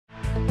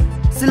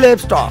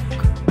Celebs Talk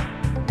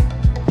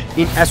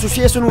in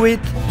association with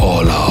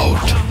All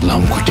Out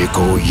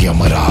Lamkuteko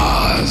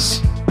Yamaraz.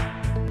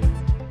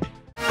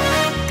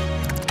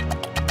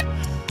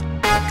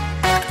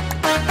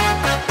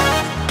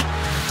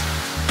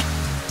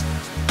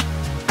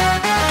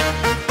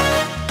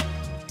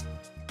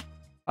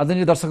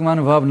 आदरणीय दर्शक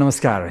महानुभाव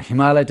नमस्कार।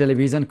 हिमालय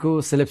टेलिभिजनको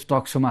सेलेब्स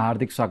टक शोमा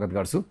हार्दिक स्वागत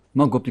गर्छु।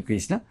 म गोपी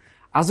कृष्ण।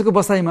 आजको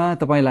बसाइमा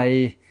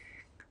तपाईलाई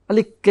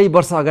अलिक केही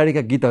वर्ष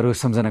अगाडिका गीतहरू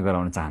सम्झना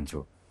गराउन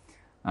चाहन्छु।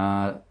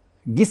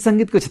 गीत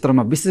सङ्गीतको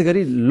क्षेत्रमा विशेष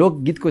गरी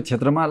लोकगीतको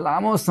क्षेत्रमा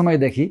लामो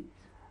समयदेखि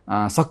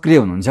सक्रिय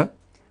हुनुहुन्छ।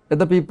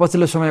 यद्यपि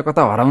पछिल्लो समय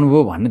कता हराउनु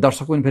भयो भन्ने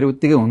दर्शक पनि फेरि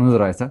उत्तिकै हुनुहुँदो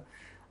रहेछ।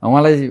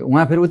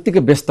 उहाँ फेरि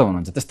उत्तिकै व्यस्त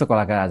हुनुहुन्छ। त्यस्तो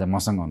कलाकार आज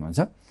मसँग हुनुहुन्छ।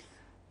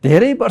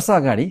 धेरै वर्ष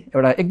अगाडि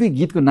एउटा एक दुई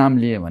गीतको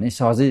नाम लिए भने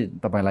सहजै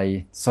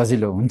तपाईलाई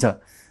सजिलो हुन्छ।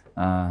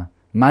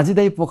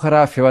 माझिदाई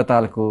पोखरा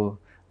फेवातालको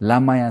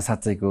लामाया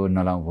साँच्चैको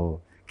नलाउ भो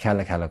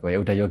ख्याल ख्यालको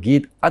एउटा यो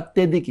गीत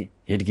अत्यधिक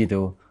हिट गीत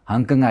हो।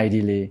 हङकङ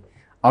आइडीले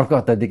अर्को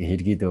अत्यधिक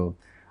हिट गीत हो।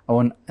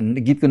 अब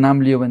गीतको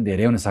नाम लियो भने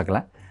धेरै हुन सक्ला।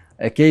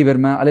 केही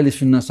बेरमा अलिअलि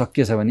सुन्न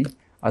सकिएछ भने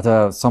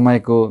अथवा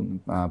समयको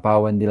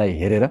पाबन्दीलाई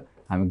हेरेर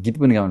हामी गीत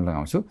पनि गाउन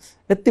लगाउँछौँ।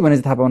 यति भने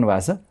चाहिँ थाहा पाउनु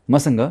भएको छ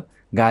मसँग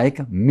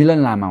गायक मिलन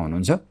लामा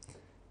हुनुहुन्छ।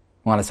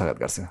 उहाँलाई स्वागत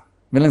गर्छु।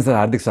 मिलन सर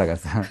हार्दिक स्वागत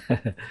छ।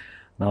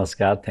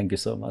 नमस्कार, थ्याङ्क यू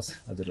सो मच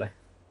हजुरलाई।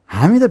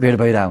 हामी त भेट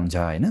भइरहेको हुन्छ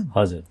होइन?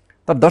 हजुर।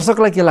 तर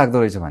दर्शकलाई के लाग्दो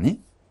रहेछ भने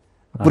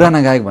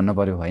पुराना गायक भन्नु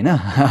पर्यो होइन?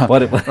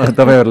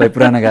 तपाईँहरूलाई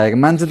पुराना गायक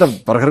मान्छे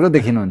त भर्खरको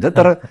देखिनुहुन्छ,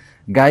 तर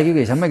गायकीको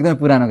हिसाबमा एकदमै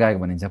पुरानो गायक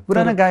भनिन्छ।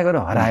 पुराना गायकहरू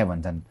हराए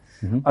भन्छन्।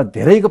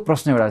 धेरैको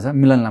प्रश्न एउटा छ,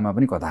 मिलन लामा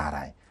पनि कता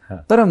हराए?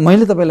 तर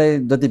मैले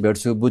तपाईँलाई जति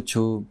भेट्छु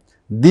बुझ्छु,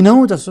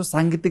 दिनौँ जसो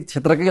साङ्गीतिक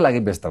क्षेत्रकै लागि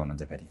व्यस्त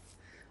हुनुहुन्छ। फेरि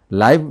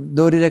लाइभ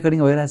दोहोरी रेकर्डिङ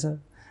भइरहेछ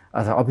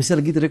अथवा अफिसियल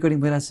गीत रेकर्डिङ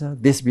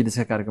भइरहेछ, देश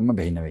विदेशका कार्यक्रममा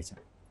भइ नभइ छ।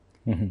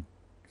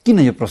 किन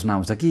यो प्रश्न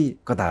आउँछ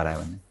कि कता हरायो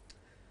भन्ने?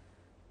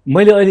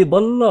 मैले अहिले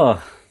बल्ल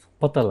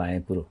पत्ता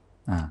लगाएँ कुरो।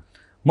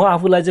 म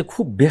आफूलाई चाहिँ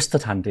खुब व्यस्त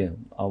ठान्थेँ।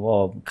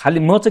 अब खालि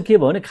म चाहिँ के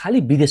भयो भने खालि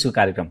विदेशको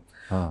कार्यक्रम।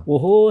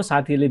 ओहो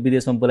साथीले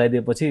विदेशमा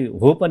बोलाइदिएपछि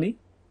हो पनि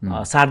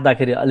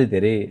साट्दाखेरि अलि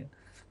धेरै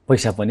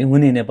पैसा पनि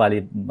हुने नेपाली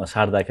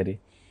साट्दाखेरि।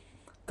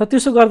 तर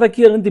त्यसो गर्दा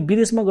के हो भने त्यो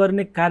विदेशमा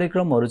गर्ने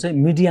कार्यक्रमहरू चाहिँ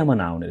मिडियामा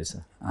नआउने रहेछ।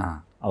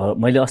 अब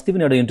मैले अस्ति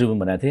पनि एउटा इन्टरभ्यू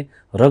बनाएको थिएँ,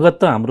 रगत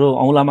त हाम्रो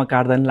औँलामा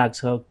काट्दा पनि लाग्छ,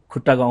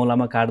 खुट्टाको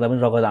औँलामा काट्दा पनि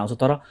रगत आउँछ,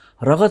 तर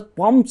रगत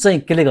पम्प चाहिँ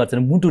केले गर्छ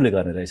भने मुटुले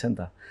गर्ने रहेछ नि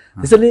त।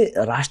 त्यसैले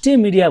राष्ट्रिय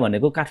मिडिया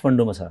भनेको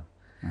काठमाडौँमा छ।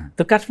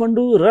 त्यो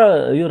काठमाडौँ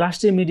र यो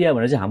राष्ट्रिय मिडिया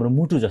भनेर चाहिँ हाम्रो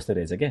मुटु जस्तो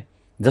रहेछ क्या,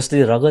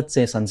 जसले रगत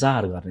चाहिँ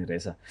सञ्चार गर्ने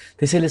रहेछ।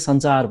 त्यसैले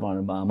सञ्चार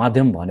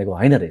माध्यम भनेको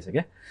होइन रहेछ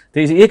क्या।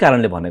 यही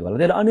कारणले भनेको होला।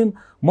 त्यसले अनि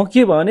म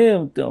के भयो भने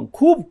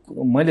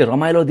खुब मैले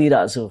रमाइलो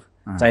दिइरहेको छु।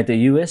 चाहे त्यो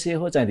युएसए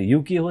हो, चाहे त्यो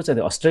युके हो, चाहे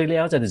त्यो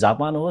अस्ट्रेलिया हो, चाहे त्यो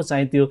जापान हो,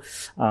 चाहे त्यो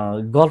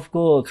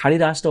गल्फको खाडी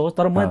राष्ट्र हो,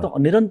 तर म त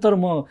निरन्तर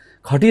म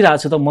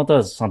खटिरहेको छु। त म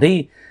त सधैँ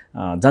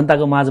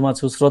जनताको माझमा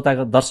छु,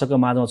 श्रोताको दर्शकको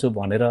माझमा छु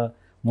भनेर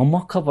म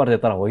मक्ख पर्थेँ,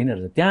 तर होइन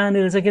रहेछ।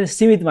 त्यहाँनिर चाहिँ किन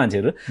सीमित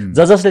मान्छेहरू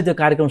जसले त्यो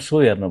कार्यक्रम सो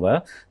हेर्नुभयो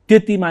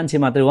त्यति मान्छे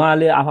मात्रै,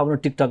 उहाँले आफ्नो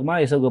टिकटकमा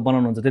यसो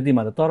बनाउनुहुन्छ त्यति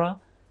मात्र। तर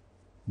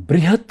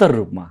बृहत्तर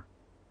रूपमा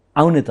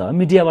आउने त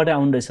मिडियाबाटै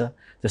आउने रहेछ।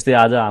 जस्तै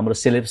आज हाम्रो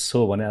सेलेब्स सो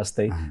भने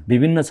जस्तै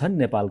विभिन्न छन्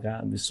नेपालका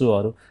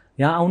सोहरू,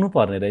 यहाँ आउनु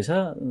पर्ने रहेछ,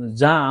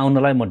 जहाँ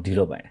आउनलाई म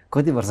ढिलो भएँ।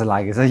 कति वर्ष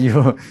लागेछ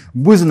यो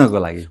बुझ्नको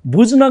लागि?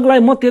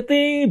 म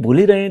त्यतै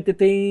भुलिरहेँ,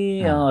 त्यतै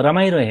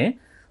रमाइरहेँ,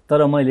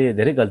 तर मैले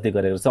धेरै गल्ती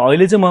गरेको छु।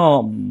 अहिले चाहिँ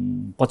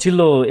म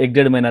पछिल्लो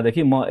 1-1.5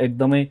 महिनादेखि म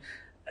एकदमै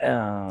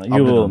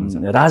यो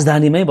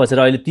राजधानीमै बसेर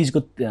अहिले तीजको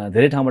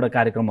धेरै ठाउँबाट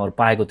कार्यक्रमहरू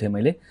पाएको थिएँ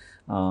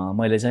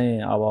मैले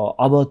चाहिँ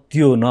अब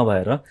त्यो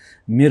नभएर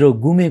मेरो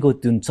गुमेको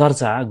जुन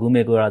चर्चा,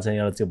 गुमेको एउटा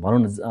चाहिँ भनौँ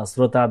न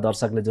श्रोता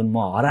दर्शकले जुन म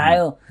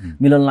हरायो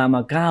मिलन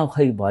लामा कहाँ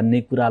खै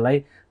भन्ने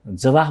कुरालाई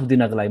जवाफ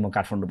दिनको लागि म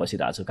काठमाडौँ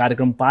बसिरहेको छु।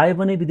 कार्यक्रम पाए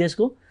पनि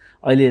विदेशको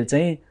अहिले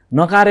चाहिँ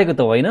नकारेको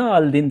त होइन,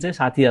 अलि दिन चाहिँ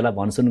साथीहरूलाई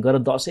भनसुन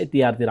गरेर दसैँ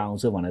तिहारतिर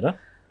आउँछु भनेर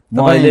म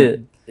अहिले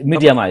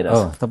मिडियामा आइरहेको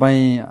छु।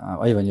 तपाईँ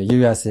अहिले भन्यो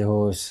युएसए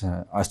होस्,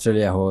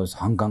 अस्ट्रेलिया होस्,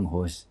 हङकङ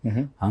होस्,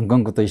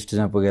 हङकङको त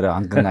स्टेजमा पुगेर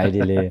हङकङ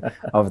आइडीले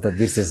अब त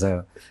बिर्सेछ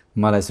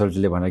मलाई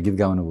सोल्टीले भनेर गीत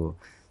गाउनु भयो।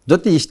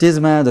 जति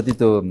स्टेजमा जति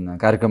त्यो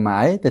कार्यक्रममा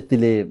आए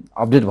त्यतिले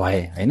अपडेट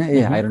भए होइन,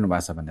 आइरहनु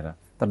भएको छ भनेर,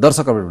 तर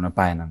दर्शक अपडेट हुन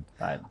पाएनन्।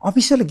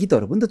 अफिसियल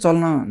गीतहरू पनि त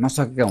चल्न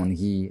नसकेका हुन्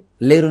कि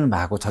ल्याइरहनु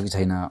भएको छ कि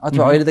छैन?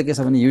 अथवा अहिले त के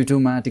छ भने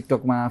युट्युबमा,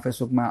 टिकटकमा,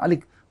 फेसबुकमा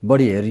अलिक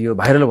बढी हेरियो,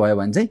 भाइरल भयो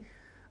भने चाहिँ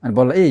अनि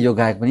बल्ल यो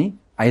गायक पनि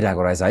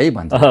आइरहेको रहेछ है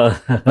भन्छ।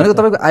 भनेको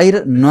तपाईँको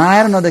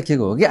नआएर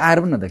नदेखेको हो कि आएर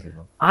पनि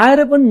नदेखेको? आएर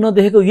पनि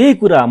नदेखेको, यही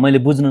कुरा मैले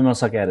बुझ्न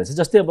नसकेको रहेछ।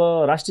 जस्तै अब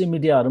राष्ट्रिय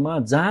मिडियाहरूमा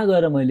जहाँ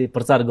गएर मैले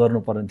प्रचार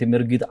गर्नुपर्ने थियो,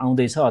 मेरो गीत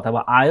आउँदैछ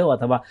अथवा आयो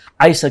अथवा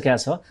आइसकेको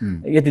छ,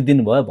 यति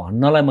दिन भयो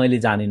भन्नलाई मैले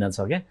जानिन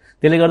छ क्या।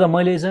 त्यसले गर्दा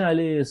मैले चाहिँ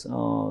अहिले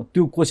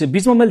त्यो कोसिस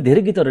बिचमा मैले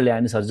धेरै गीतहरू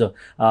ल्याएँ नि सर। जो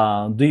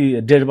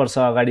 2-1.5 वर्ष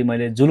अगाडि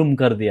मैले जुलुम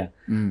कर दिया,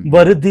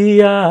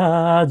 बर्दिया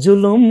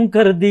जुलुम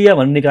कर दिया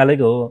भन्ने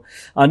निकालेको हो।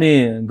 अनि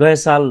गए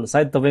साल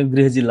सायद तपाईँको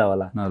गृह जिल्ला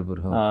होला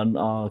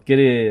के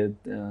अरे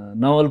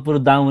नवलपुर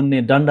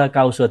दाउन्ने डन्डा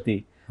काउसती,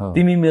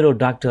 तिमी मेरो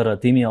डाक्टर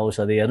तिमी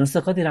औषधि, हेर्नुहोस्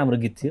त कति राम्रो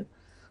गीत थियो।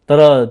 तर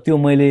त्यो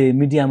मैले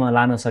मिडियामा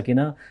लान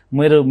सकिनँ।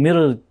 मेरो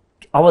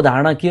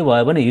अवधारणा के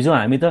भयो भने हिजो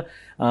हामी त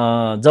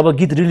जब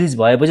गीत रिलिज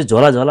भएपछि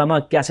झोलाझोलामा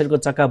क्यासेटको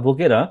चक्का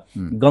बोकेर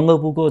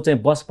गङ्गपुको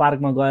चाहिँ बस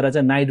पार्कमा गएर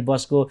चाहिँ नाइट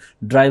बसको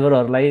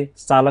ड्राइभरहरूलाई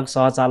चालक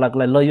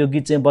सहचालकलाई ल यो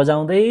गीत चाहिँ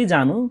बजाउँदै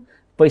जानु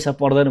पैसा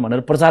पर्दैन भनेर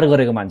प्रचार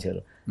गरेको मान्छेहरू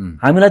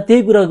हामीलाई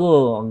त्यही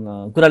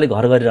कुराले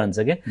घर गरिरहन्छ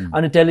के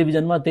अनि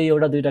टेलिभिजनमा त्यही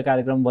एउटा दुईटा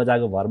कार्यक्रम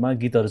बजाएको भरमा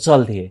गीतहरू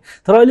चल्थे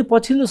तर अहिले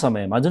पछिल्लो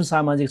समयमा जुन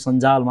सामाजिक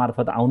सञ्जाल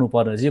मार्फत आउनु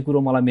पर्ने यो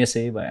कुरो मलाई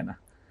मेसै भएन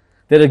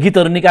त्यही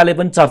गीतहरू निकाले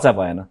पनि चर्चा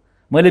भएन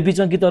मैले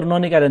बिचमा गीतहरू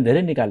ननिकाले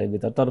धेरै निकाले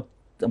गीतहरू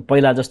तर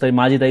पहिला जस्तै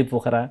माझी दाई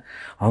पोखरा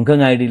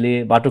हङकङ आइडीले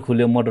बाटो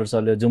खुल्यो मोटर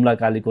चल्यो जुम्ला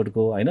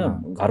कालीकोटको हैन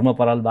घरमा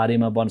पराल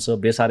बारीमा बन्सो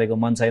बेसारेको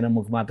मन छैन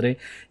मुख मात्रै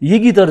यी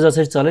गीतहरू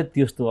जसरी चले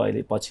त्यस्तो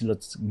अहिले पछिल्लो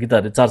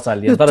गीतहरू चर्चा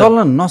लिए तर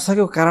चल्न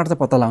नसकेको कारण त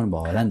पत्ता लगाउनु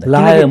भयो होला नि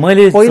त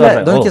मैले पहिला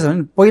के छ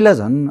भने पहिला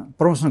झन्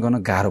प्रमोसन गर्न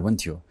गाह्रो पनि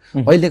थियो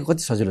अहिले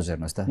कति सजिलो छ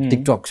हेर्नुहोस् त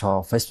टिकटक छ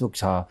फेसबुक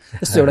छ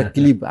यस्तो एउटा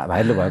क्लिप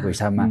भाइरल भएको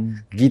हिसाबमा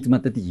गीतमा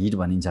त्यति हिट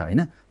भनिन्छ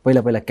हैन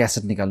पहिला पहिला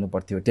क्यासेट निकाल्नु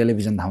पर्थ्यो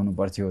टेलिभिजन धाउनु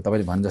पर्थ्यो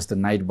तपाईले भने जस्तो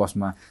नाइट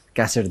बसमा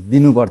क्यासेट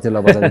दिनु पर्थ्यो ल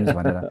बजाइदिनुस्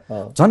भनेर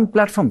झन्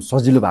प्लेटफर्म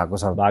सजिलो भएको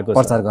छ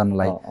प्रचार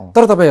गर्नलाई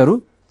तर तपाईहरु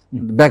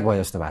ब्याक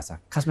भयो जस्तो भएको छ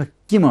खासमा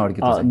केमा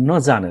अड्किन्छ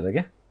नजानेर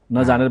के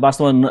नजानेर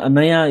वास्तवमा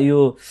नयाँ यो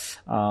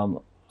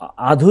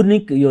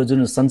आधुनिक यो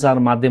जुन सञ्चार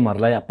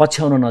माध्यमहरुलाई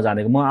पछ्याउन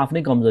नजानेको म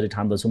आफ्नै कमजोरी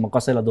ठान्दछु म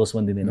कसैलाई दोष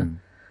पनि दिँदिन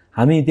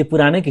हामी त्यो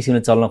पुरानै किसिमले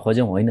चल्न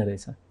खोज्यौं होइन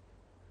रहेछ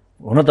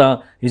हुन त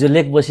हिजो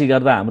लेकबेसी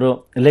गर्दा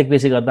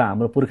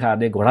हाम्रो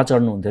पुर्खाहरूले घोडा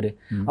चढ्नु हुन्थ्यो रे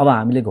अब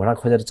हामीले घोडा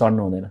खोजेर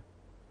चढ्नु हुँदैन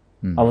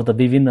अब त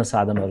विभिन्न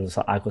साधनहरू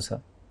आएको छ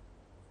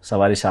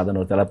सवारी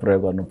साधनहरू त्यसलाई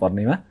प्रयोग गर्नु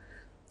पर्नेमा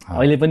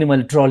अहिले पनि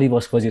मैले ट्रली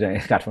बस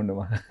खोजिरहेँ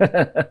काठमाडौँमा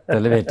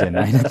त्यसले भेटेन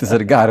हैन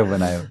त्यसरी गाह्रो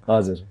बनायो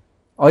हजुर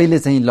अहिले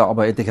चाहिँ ल अब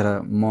यतिखेर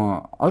म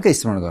हल्का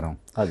स्मरण गरौँ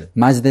हजुर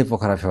माझीदै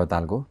पोखरा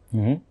फेवातालको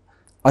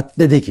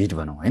अत्यधिक हिट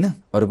भनौँ हैन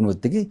अरु पनि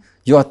उत्तिकै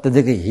यो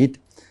अत्यधिकै हिट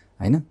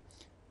हैन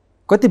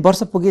कति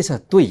वर्ष पुगेछ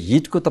त्यो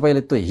हिटको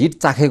तपाईले त्यो हिट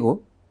चाखेको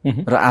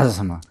र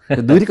आजसम्म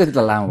त्यो दूरी कति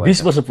लामो भयो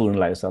 20 वर्ष पुग्न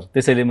लाग्यो सर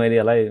त्यसैले मैले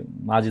यसलाई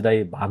माझी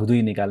दाई भाग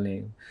 2 निकाल्ने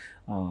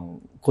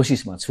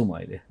कोसिसमा छु म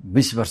अहिले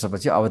 20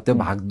 वर्षपछि अब त्यो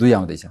भाग 2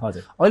 आउँदैछ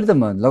हजुर अहिले त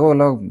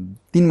लगभग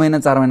 3 महिना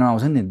 4 महिनामा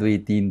आउँछ नि 2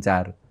 3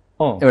 4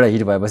 एउटा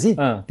हिट भएपछि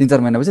 3 4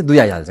 महिनापछि 2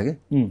 आइहाल्छ के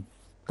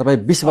तपाई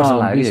 20 वर्ष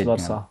लाग्यो 20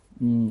 वर्ष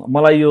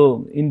मलाई यो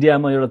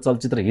इन्डियामा एउटा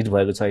चलचित्र हिट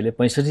भएको छ अहिले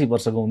 65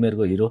 वर्षको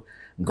उमेरको हिरो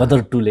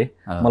गदर 2 ले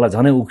मलाई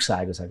झनै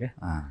उक्साएको छ के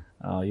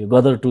यो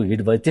गदर 2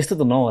 हिट भयो त्यस्तो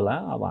त नहोला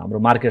अब हाम्रो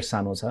मार्केट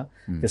सानो छ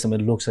त्यसमा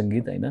लोक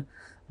संगीत हैन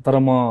तर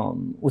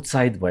म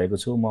उत्साहित भएको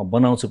छु म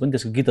बनाउँछु पनि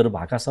त्यसको गीतहरू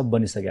भाका सब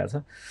बनिसकेको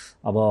छ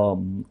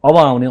अब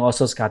आउने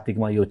असोज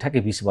कार्तिकमा यो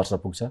ठ्याक्कै 20 वर्ष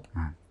पुग्छ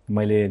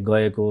मैले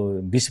गएको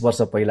 20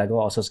 वर्ष पहिलाको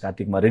असोज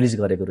कार्तिकमा रिलिज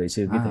गरेको रहेछ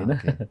यो गीत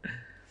हैन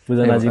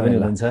पूजनाजी पनि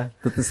हुनुहुन्छ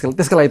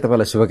त्यसको लागि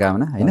तपाईलाई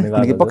शुभकामना हैन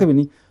किनकि पक्कै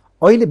पनि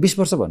अहिले 20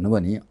 वर्ष भन्नु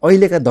भने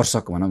अहिलेका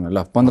दर्शक भनौँ न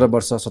ल 15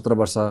 वर्ष 17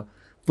 वर्ष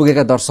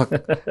पुगेका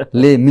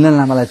दर्शकले मिलन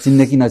लामालाई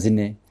चिन्ने कि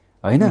नचिन्ने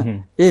हैन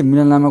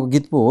मिलन लामाको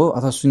गीत पो हो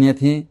अथवा सुनेको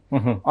थिए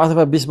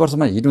अथवा 20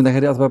 वर्षमा हिट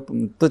हुँदाखेरि अथवा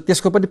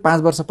त्यसको पनि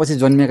 5 वर्षपछि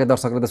जन्मिएका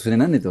दर्शकले त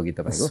सुनेन नि त्यो गीत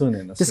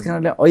तपाईको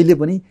त्यसकारणले अहिले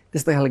पनि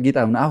त्यस्तो खालको गीत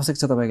आउन आवश्यक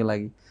छ तपाईको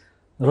लागि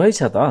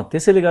रहेछ त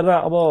त्यसैले गर्दा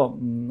अब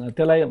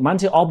त्यसलाई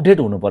मान्छे अपडेट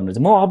हुनुपर्ने छ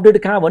म अपडेट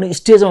कहाँ भने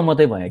स्टेजमा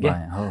मात्रै भएँ के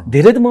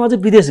धेरै त म अझै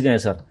विदेश गएँ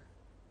सर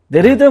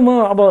धेरै त म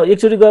अब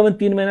एकचोटी गयो भने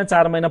 3 महिना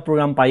 4 महिना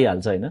प्रोग्राम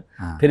पाइहाल्छ हैन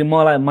फेरि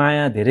मलाई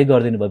माया धेरै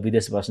गरिदिनु भयो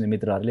विदेश बस्ने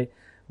मित्रहरूले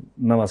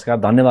नमस्कार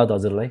धन्यवाद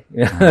हजुरलाई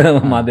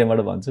माध्यमबाट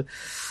भन्छु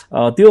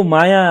त्यो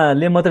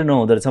मायाले मात्रै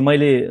नहुँदो रहेछ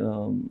मैले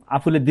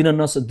आफूले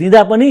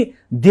दिँदा पनि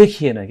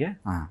देखिएन के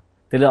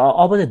त्यसले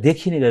अब चाहिँ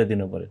देखिने गरेर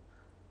दिनु पर्यो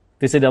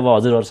त्यसैले अब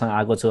हजुरहरुसँग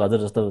आएको छु हजुर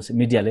जस्तो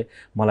मिडियाले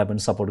मलाई पनि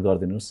सपोर्ट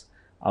गरिदिनुस्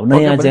अब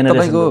नयाँ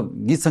जेनेरेसनको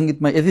गीत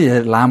संगीतमा यति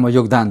लामो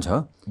योगदान छ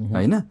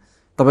हैन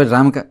तपाई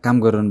राम्रो काम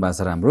गरिरहनु भएको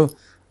छ राम्रो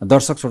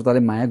दर्शक श्रोताले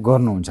माया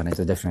गर्नुहुन्छ नै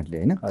त्यो डेफिनेटली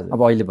हैन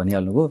अब अहिले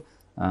भनिहाल्नुभयो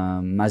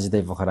माझी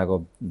दाई पोखराको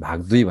भाग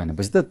 2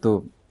 भनेपछि त त्यो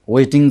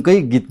वेटिङकै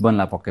गीत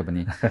बन्ला पक्कै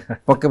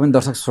पनि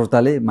दर्शक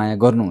श्रोताले माया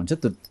गर्नुहुन्छ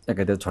त्यो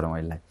एकातिर छोडौँ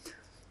अहिले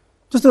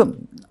जस्तो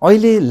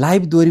अहिले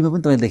लाइभ दोरीमा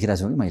पनि तपाईले देखिरहेको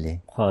छु कि मैले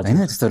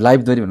हैन जस्तो लाइभ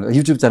दोरी भनेको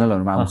युट्युब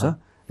च्यानलहरुमा आउँछ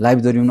लाइभ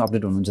दोरीमा पनि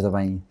अपडेट हुनुहुन्छ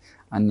तपाई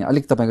अनि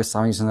अलिक तपाईको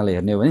सामाजिक सञ्जालले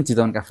हेर्ने हो भने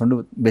चितवन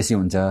काठमाडौँ बेसी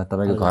हुन्छ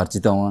तपाईको घर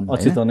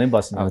चितवनै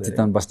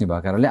बस्ने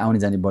भएको कारणले आउने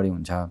जाने बढी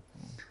हुन्छ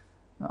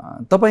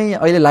तपाई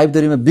अहिले लाइभ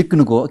दोरीमा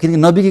बिक्नुको किनकि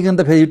नबिकिकन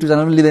त फेरि युट्युब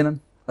च्यानल पनि लिदैनन्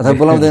अथवा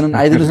बोलाउँदैनन्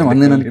आइदिनुस् न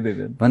भन्दैनन्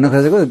भन्न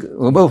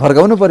खोजेको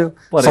फर्काउनु पर्यो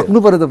सक्नु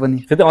पर्यो त पनि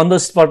फेरि अन द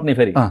स्पट नै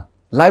फेरि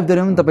लाइभ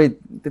दोरीमा पनि तपाई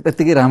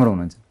त्यतिकै राम्रो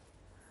हुनुहुन्छ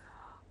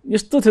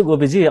यस्तो थियो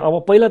गोपीजी अब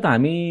पहिला त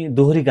हामी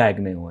दोहोरी गायक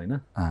नै हो हैन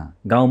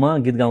गाउँमा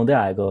गीत गाउँदै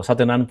आएको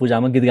सत्यनारायण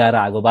पूजामा गीत गाएर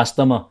आएको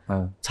वास्तवमा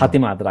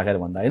छातीमा हात राखेर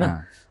भन्दा हैन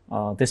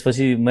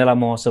त्यसपछि मेला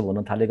महोत्सव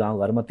हुन थाले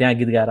गाउँघरमा त्यहाँ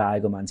गीत गाएर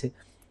आएको मान्छे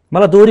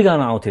मलाई दोहोरी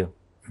गाउन आउँथ्यो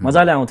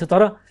मजाले आउँथ्यो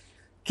तर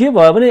के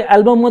भयो भने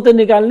एल्बम मात्रै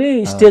निकाल्ने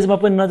स्टेजमा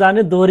पनि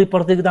नजाने दोहोरी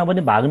प्रतियोगितामा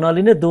पनि भाग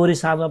नलिने दोहोरी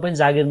साँझमा पनि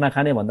जागिर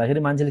नखाने भन्दाखेरि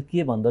मान्छेले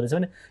के भन्दो रहेछ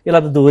भने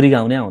यसलाई त दोहोरी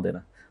गाउनै आउँदैन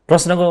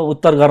प्रश्नको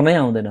उत्तर गर्नै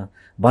आउँदैन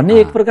भन्ने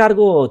एक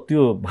प्रकारको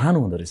त्यो भान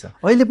हुँदो रहेछ।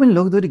 अहिले पनि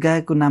लोकदोरी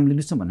गायकको नाम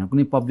लिनुहोस् न भनेर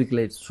कुनै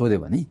पब्लिकलाई सोध्यो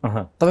भने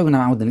तपाईँको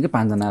नाम आउँदैन कि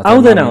 5 जना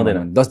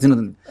आउँदैन 10 दिन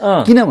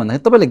किन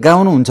भन्दाखेरि तपाईँले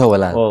गाउनुहुन्छ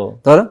होला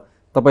तर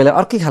तपाईँलाई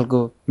अर्कै खालको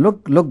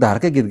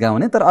लोकधारकै गीत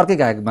गाउने तर अर्कै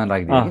गायकमा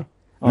राखिदियो कि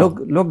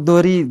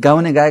लोकदोरी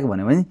गाउने गायक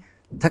भन्यो भने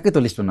ठ्याक्कै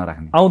त्यो लिस्टमा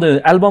नराख्ने आउँदैन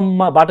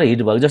एल्बमबाट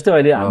हिट भएको। जस्तै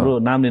अहिले हाम्रो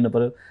नाम लिनु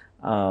पर्यो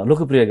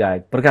लोकप्रिय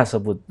गायक प्रकाश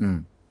सपुत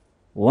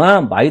उहाँ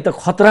भाइ त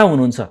खतरा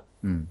हुनुहुन्छ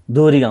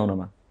दोहोरी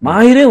गाउनमा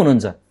माहिरै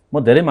हुनुहुन्छ म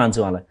धेरै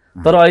मान्छु उहाँलाई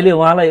तर अहिले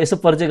उहाँलाई यसो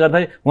परिचय गर्दा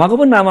उहाँको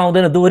पनि नाम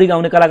आउँदैन दोहोरी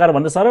गाउने कलाकार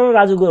भन्दा सरर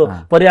राजुको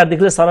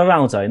परिवारदेखि सरर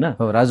आउँछ होइन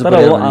तर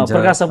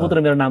प्रकाश सपुत र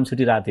मेरो नाम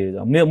छुटिरहेको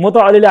थियो म त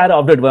अहिले आएर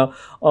अपडेट भयो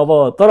अब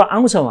तर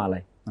आउँछ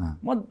उहाँलाई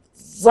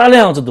मजाले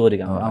आउँछ दोहोरी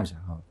गाउन आउँछ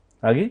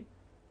अघि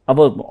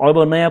अब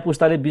नयाँ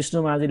पुस्ताले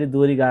विष्णु माझीले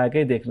दोहोरी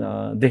गाएकै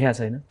देखाएको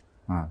छैन।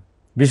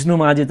 विष्णु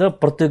माझी त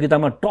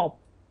प्रतियोगितामा टप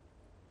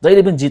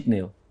जहिले पनि जित्ने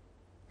हो।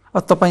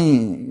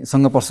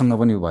 तपाईँसँग प्रसङ्ग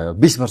पनि भयो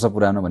 20 वर्ष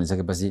पुरानो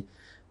भनिसकेपछि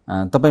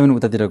तपाईँ पनि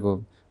उतातिरको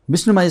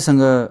विष्णु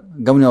माझीसँग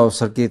गाउने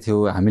अवसर के थियो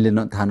हामीले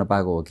थाहा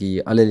नपाएको हो कि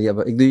अलिअलि अब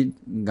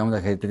 1-2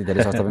 गाउँदाखेरि त्यति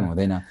धेरै सस्तो पनि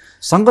हुँदैन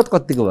सङ्गत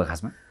कतिको भयो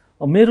खासमा?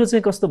 मेरो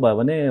चाहिँ कस्तो भयो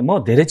भने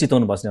म धेरै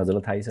चितवन बस्ने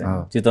हजुरलाई थाहै छ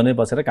चितवनै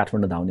बसेर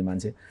काठमाडौँ धाउने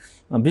मान्छे।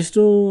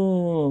 विष्णु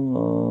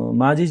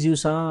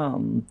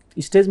माझीज्यूसँग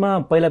स्टेजमा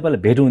पहिला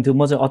भेट हुन्थ्यो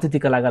म चाहिँ अतिथि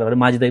कलाकार भएर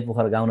माझी दाई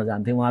पोखरा गाउन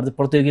जान्थेँ उहाँहरू चाहिँ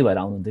प्रतियोगी भएर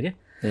आउनुहुन्थ्यो कि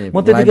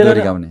म त्यतिखेर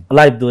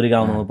लाइभ दोहोरी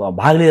गाउनु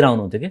भाग लिएर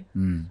आउनुहुन्थ्यो कि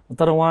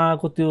तर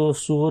उहाँको त्यो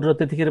स्वर र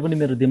त्यतिखेर पनि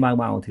मेरो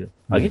दिमागमा आउँथ्यो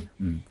अघि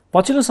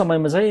पछिल्लो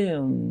समयमा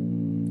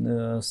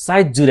चाहिँ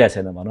सायद जुर्या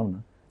छैन भनौँ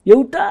न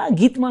एउटा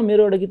गीतमा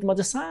मेरो एउटा गीतमा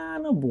चाहिँ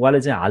सानो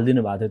बुवाले चाहिँ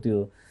हालिदिनु भएको थियो त्यो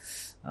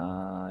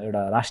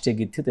एउटा राष्ट्रिय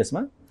गीत थियो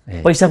त्यसमा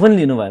पैसा पनि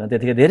लिनु भएन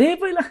त्यतिखेर धेरै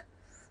पहिला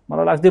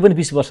मलाई लाग्छ त्यो पनि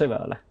 20 वर्षै भयो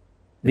होला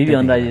बिबी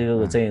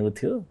अन्दाजीको चाहिँ उ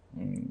थियो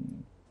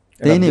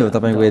त्यही नै हो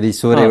तपाईको यदि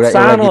स्वर एउटा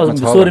सानो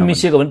स्वर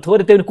मिसिएको भने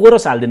थोरै त्यो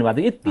कोरस हालिदिनु भएको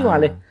थियो यति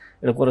उहाँले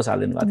एउटा कोरस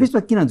हालिदिनु भएको थियो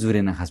बिचमा किन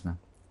जुरेन खासमा?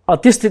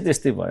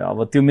 त्यस्तै भयो अब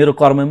त्यो मेरो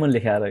कर्ममै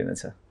लेखाएर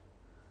रहेनछ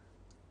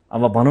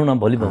अब भनौँ न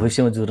भोलि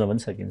भविष्यमा जुर्न पनि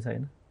सकिन्छ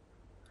होइन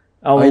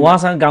अब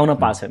उहाँसँग गाउन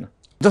पाएको छैन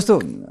जस्तो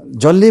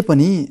जसले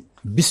पनि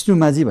विष्णु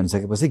माझी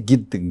भनिसकेपछि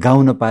गीत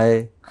गाउन पाए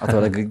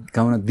अथवा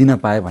गाउन दिन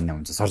पाए भन्ने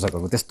हुन्छ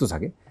सर्जकहरूको त्यस्तो छ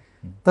कि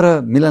तर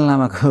मिलन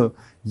लामाको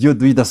यो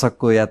 2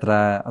 दशकको यात्रा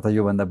अथवा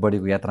योभन्दा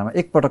बढीको यात्रामा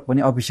एकपटक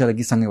पनि अफिसियल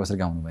गीतसँगै बसेर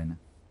गाउनु भएन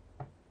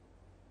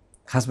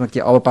खासमा के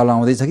अब पालो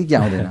आउँदैछ कि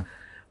आउँदैन?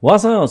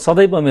 उहाँसँग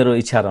सदैव मेरो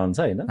इच्छा रहन्छ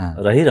होइन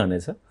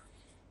रहिरहनेछ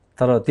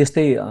तर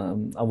त्यस्तै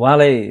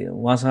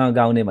उहाँसँग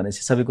गाउने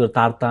भनेपछि सबै कुरो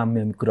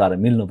तारतम्य कुराहरू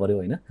मिल्नु पर्यो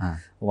होइन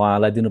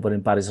उहाँलाई दिनुपर्ने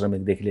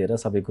पारिश्रमिकदेखि लिएर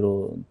सबै कुरो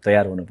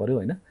तयार हुनु पर्यो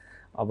होइन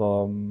अब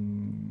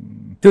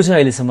त्यो चाहिँ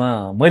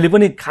अहिलेसम्म मैले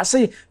पनि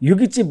खासै यो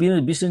गीत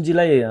चाहिँ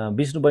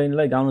विष्णु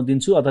बहिनीलाई गाउन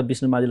दिन्छु अथवा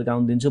विष्णु माझीलाई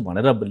गाउन दिन्छु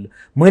भनेर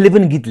मैले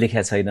पनि गीत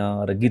लेखेको छैन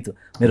र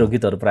मेरो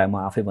गीतहरू प्रायः म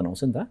आफै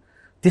बनाउँछु नि त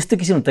त्यस्तै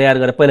किसिमले तयार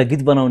गरेर पहिला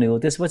गीत बनाउने हो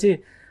त्यसपछि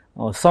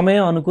समय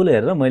अनुकूल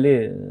हेरेर मैले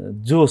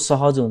जो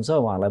सहज हुन्छ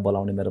उहाँलाई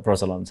बोलाउने मेरो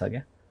प्रचलन छ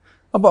क्या।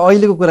 अब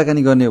अहिलेको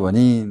कुराकानी गर्ने हो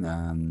भने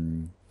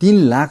 3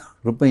 लाख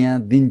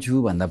रुपैयाँ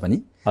दिन्छु भन्दा पनि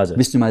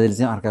विष्णु माझीले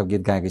चाहिँ अर्काको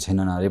गीत गाएकै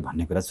छैनन् अरे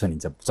भन्ने कुरा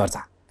सुनिन्छ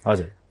चर्चा।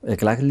 हजुर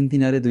 1 लाख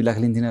लिन्थिन अरे 2 लाख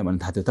लिन्थिन भन्ने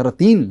थाहा थियो तर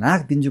 3 लाख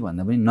दिन्छु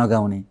भन्दा पनि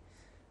नगाउने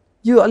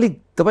यो अलिक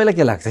तपाईँलाई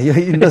के लाग्छ? यो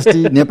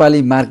इन्डस्ट्री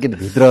नेपाली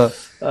मार्केटभित्र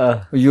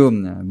यो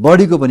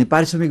बढीको पनि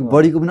पारिश्रमिक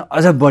बढीको पनि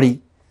अझ बढी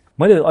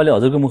मैले अहिले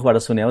हजुरको मुखबाट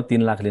सुने हो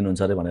 3 लाख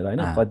लिनुहुन्छ अरे भनेर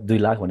होइन 2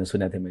 लाख भनेर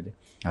सुनेको थिएँ मैले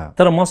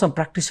तर मसँग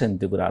प्र्याक्टिस छैन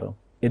त्यो कुराहरू।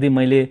 यदि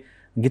मैले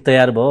गीत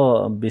तयार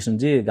भयो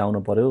विष्णुजी गाउनु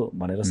पर्यो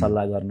भनेर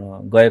सल्लाह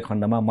गर्न गए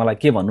खण्डमा मलाई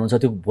के भन्नुहुन्छ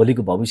त्यो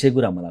भोलिको भविष्य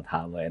कुरा मलाई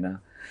थाहा भएन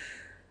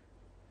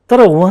तर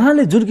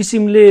उहाँले जुन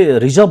किसिमले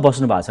रिजर्भ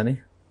बस्नु भएको छ नि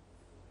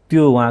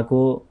त्यो उहाँको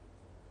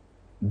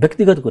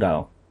व्यक्तिगत कुरा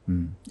हो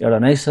एउटा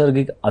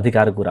नैसर्गिक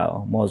अधिकारको कुरा हो।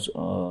 म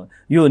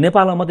यो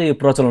नेपालमा मात्रै यो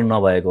प्रचलन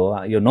नभएको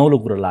हो यो नौलो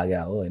कुरो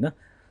लाग्यो हो होइन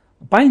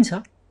पाइन्छ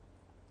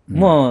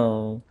म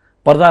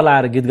पर्दा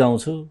लाएर गीत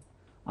गाउँछु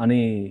अनि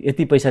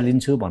यति पैसा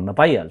लिन्छु भन्न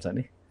पाइहाल्छ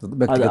नि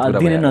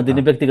दिने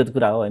नदिने व्यक्तिगत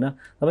कुरा हो होइन।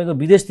 तपाईँको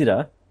विदेशतिर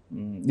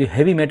यो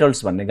हेभी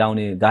मेटल्स भन्ने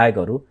गाउने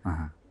गायकहरू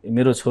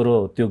मेरो छोरो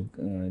त्यो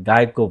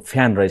गायकको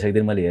फ्यान रहेछ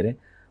एकदिन मैले हेरेँ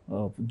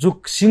जो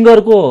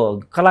सिङ्गरको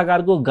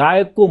कलाकारको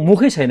गायकको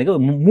मुखै छैन क्या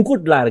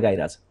मुकुट लाएर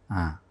गाइरहेछ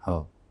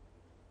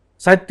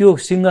सायद त्यो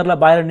सिङ्गरलाई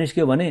बाहिर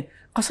निस्क्यो भने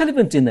कसैले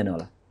पनि चिन्दैन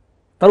होला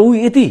तर ऊ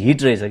यति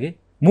हिट रहेछ कि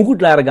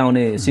मुकुट लाएर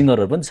गाउने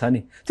सिङ्गरहरू पनि छ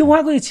नि त्यो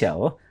उहाँको इच्छा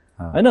हो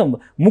होइन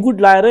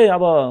मुकुट लाएरै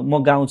अब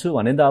म गाउँछु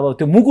भने त अब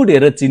त्यो मुकुट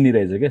हेरेर चिन्ने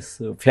रहेछ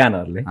क्या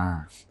फ्यानहरूले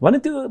भने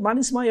त्यो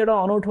मानिसमा एउटा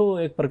अनौठो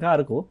एक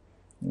प्रकारको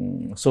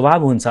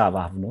स्वभाव हुन्छ अब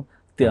आफ्नो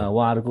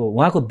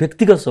उहाँको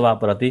व्यक्तिगत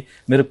स्वभावप्रति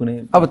मेरो कुनै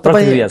अब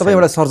तपाईँ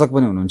एउटा सर्जक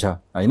पनि हुनुहुन्छ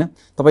होइन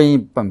तपाईँ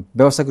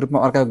व्यावसायिक रूपमा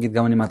अर्काको गीत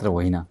गाउने मात्र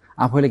होइन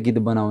आफैले गीत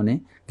बनाउने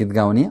गीत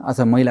गाउने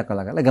अथवा महिला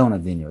कलाकारलाई गाउन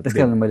दिने हो। त्यस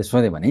कारण मैले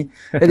सोधेँ भने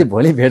यदि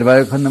भोलि भेट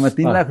भएको खण्डमा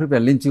 3 लाख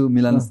रुपियाँ लिन्छु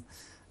मिलन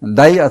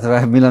दाई अथवा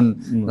मिलन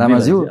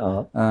लामाज्यू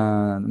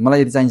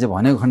मलाई यदि चाहिन्छ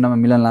भनेको खण्डमा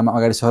मिलन लामा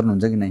अगाडि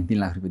सर्नुहुन्छ कि नै 3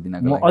 लाख रुपियाँ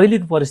दिनको लागि?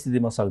 अहिलेको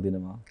परिस्थितिमा सक्दिनँ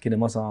म किन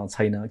मसँग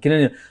छैन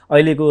किनभने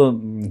अहिलेको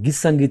गीत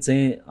सङ्गीत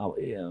चाहिँ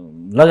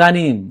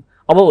लगानी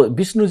अब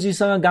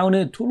विष्णुजीसँग गाउने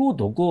ठुलो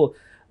धोको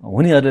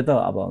हुनेहरूले त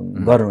अब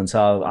गर्नुहुन्छ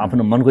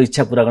आफ्नो मनको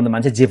इच्छा पूरा गर्न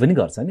मान्छे जे पनि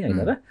गर्छ नि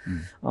होइन र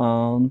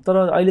तर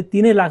अहिले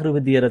 3 लाख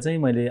रुपियाँ दिएर चाहिँ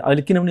मैले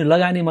अहिले किनभने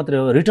लगानी मात्रै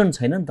हो रिटर्न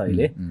छैन नि त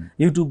अहिले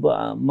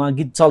युट्युबमा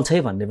गीत चल्छ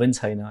भन्ने पनि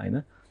छैन होइन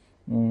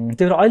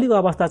त्यही भएर अहिलेको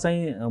अवस्था चाहिँ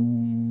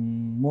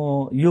म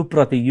यो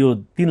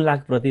 3 लाख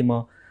प्रति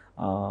म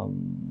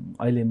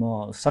अहिले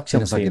म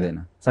सक्षम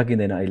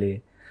सकिँदैन अहिले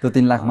त्यो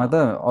 3 लाखमा त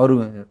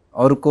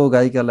अरूको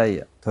गायिकालाई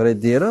थोरै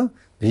दिएर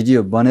भिडियो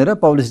बनेर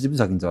पब्लिसिटी पनि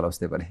सकिन्छ होला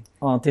उस्तै गरे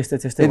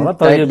त्यस्तै होला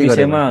तर यो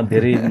विषयमा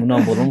धेरै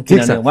नबोलौँ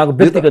किनभने उहाँको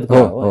व्यक्तिगत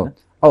कुरा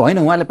हो होइन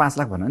उहाँले 5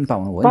 लाख भन्नु नि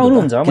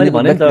पाउनुहुन्छ मैले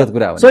भने त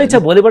स्वेच्छा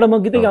भोलिबाट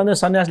म गीतै गाउँदै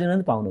सन्यास लिन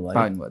नि पाउनु भयो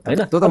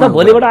होइन अथवा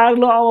भोलिबाट आएर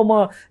अब म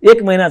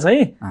 1 महिना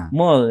चाहिँ म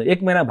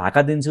 1 महिना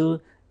भाका दिन्छु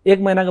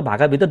 1 महिनाको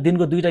भाकाभित्र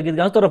दिनको 2टा गीत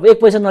गाउँछु तर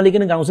 1 पैसा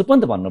नलिकन गाउँछु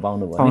पनि त भन्नु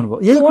पाउनु भयो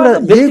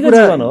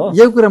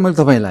यही कुरा मैले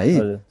तपाईँलाई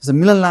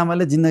मिलन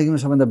लामाले जिन्दगीमा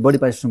सबभन्दा बढी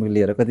पारिश्रमिक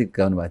लिएर कति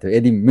गाउनु भएको थियो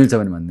यदि मिल्छ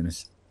भने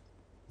भनिदिनुहोस्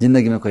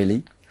जिन्दगीमा कहिले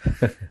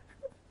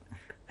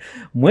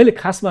मैले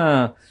खासमा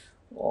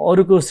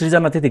अरूको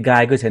सृजना त्यति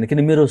गाएको छैन किन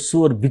मेरो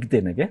स्वर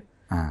बिग्दैन क्या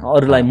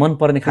अरूलाई मन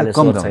पर्ने खाले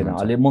स्वर छैन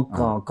अहिले म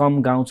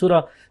कम गाउँछु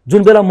र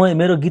जुन बेला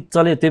मेरो गीत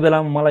चले त्यो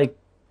बेलामा मलाई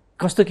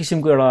कस्तो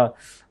किसिमको एउटा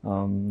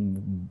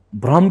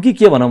भ्रम कि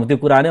के भनौँ त्यो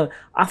कुरा नै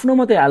आफ्नो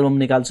मात्रै एल्बम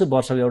निकाल्छु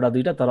वर्षको एउटा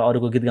 2टा तर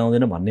अरूको गीत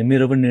गाउँदैन भन्ने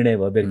मेरो पनि निर्णय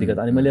भयो व्यक्तिगत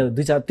अनि मैले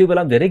 2-4 त्यो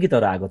बेलामा धेरै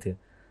गीतहरू आएको थियो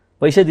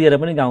पैसा दिएर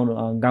पनि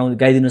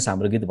गाइदिनुहोस्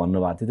हाम्रो गीत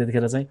भन्नुभएको थियो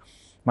त्यतिखेर चाहिँ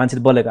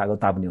मान्छेले बोलेको आएको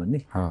ताप्ने हो नि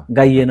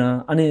गाइएन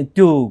अनि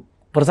त्यो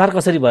प्रचार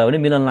कसरी भयो भने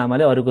मिलन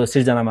लामाले अरूको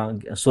सृजनामा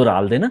स्वर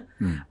हाल्दैन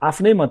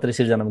आफ्नै मात्रै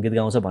सृजनामा गीत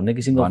गाउँछ भन्ने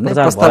किसिमको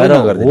प्रचार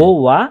भएर हो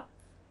वा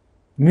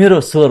मेरो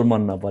स्वर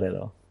मन नपरेर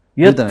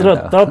यत्र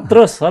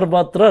तत्र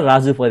सर्वत्र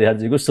राजु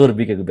परिहारजीको स्वर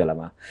बिकेको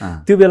बेलामा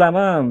त्यो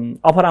बेलामा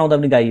अफर आउँदा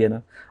पनि गाइएन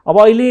अब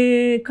अहिले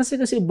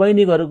कसै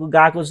बहिनीहरूको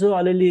गाएको छु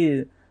अलिअलि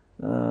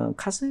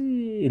खासै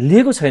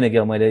लिएको छैन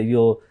क्या मैले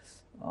यो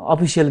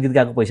अफिसियल गीत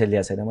गाएको पैसा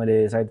लिएको छैन मैले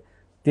सायद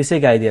त्यसै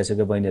गाइदिएको छु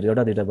क्या बहिनीहरू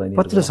एउटा 2टा बहिनी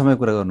पछिल्लो समय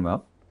कुरा गर्नुभयो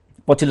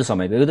पछिल्लो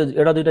समयको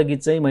एउटा 2टा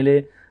गीत चाहिँ मैले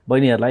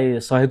बहिनीहरूलाई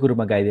सहयोगको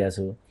रूपमा गाइदिएको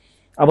छु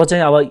अब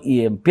चाहिँ अब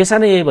पेसा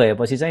नै यही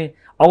भएपछि चाहिँ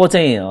अब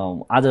चाहिँ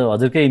आज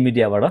हजुरकै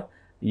मिडियाबाट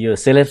यो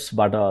सेलेब्स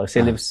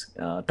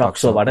टक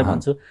शोबाट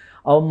भन्छु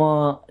अब म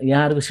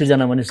यहाँहरूको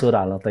सृजना पनि स्वर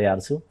हाल्न तयार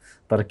छु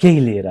तर केही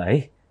लिएर है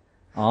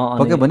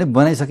पक्कै भने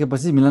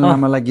बनाइसकेपछि मिलन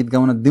लामालाई गीत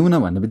गाउन दिउन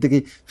भन्ने बित्तिकै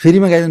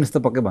फेरिमा गाइदिनुहोस् त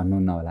पक्कै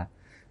भन्नुहुन्न होला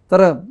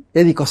तर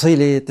यदि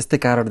कसैले त्यस्तै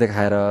कारण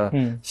देखाएर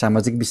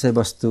सामाजिक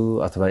विषयवस्तु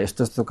अथवा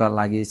यस्तोका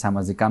लागि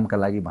सामाजिक कामका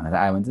लागि भनेर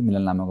आयो भने चाहिँ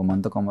मिलन लामाको मन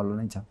त कमलो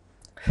नै छ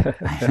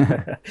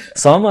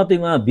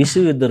सहमतिमा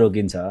विश्वयुद्ध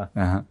रोकिन्छ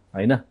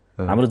होइन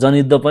हाम्रो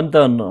जनयुद्ध पनि त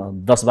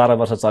 10-12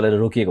 वर्ष चलेर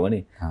रोकिएको हो नि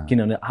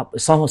किनभने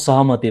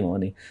सहमतिमा हो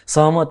नि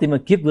सहमतिमा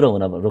के कुरा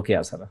हुन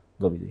रोकिएको छ र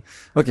गोविजी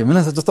ओके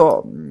मिलन सर जस्तो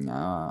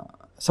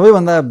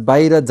सबैभन्दा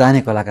बाहिर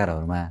जाने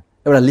कलाकारहरूमा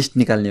एउटा लिस्ट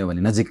निकाल्ने हो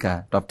भने नजिकका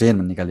टप 10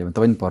 मा निकाल्यो भने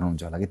तपाईँ पनि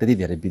पढ्नुहुन्छ होला कि त्यति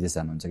धेरै विदेश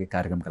जानुहुन्छ कि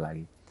कार्यक्रमका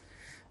लागि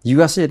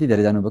युएस यति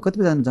धेरै जानुभयो कति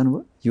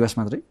जानुभयो युएस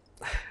मात्रै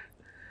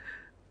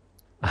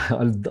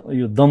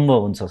यो दम्ब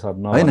हुन्छ सर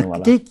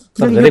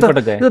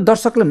नभन्नुवाला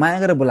दर्शकले माया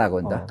गरेर बोलाएको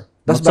हो नि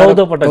त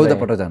 14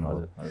 पटक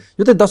जानुभयो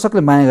यो त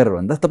दर्शकले माया गरेर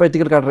हो नि त तपाईँ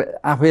टिकट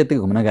काटेर आफै यति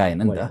घुम्न गएन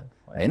नि त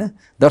होइन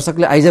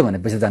दर्शकले आइज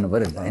भनेपछि जानु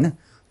पर्यो नि त होइन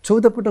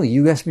 14 पटक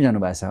युएसमै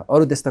जानुभएको छ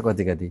अरू देश त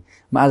कति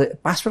म आज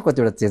पासपोर्ट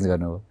कतिवटा चेन्ज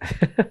गर्नुभयो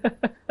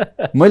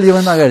मैले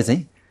योभन्दा अगाडि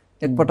चाहिँ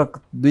एकपटक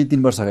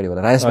 2-3 वर्ष अगाडि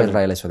होला राजेश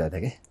राईलाई सोधेको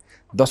थिएँ कि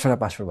 10वटा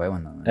पासपोर्ट भयो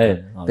भन्नु त्यही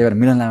भएर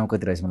मिलन लामा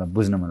कति रहेछ मलाई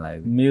बुझ्न मन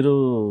लाग्यो मेरो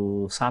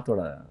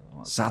 7वटा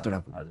हजुर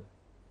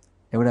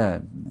एउटा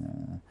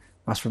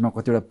पासपोर्टमा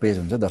कतिवटा पेज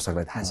हुन्छ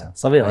दर्शकलाई थाहा छ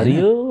सबै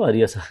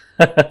हरियो छ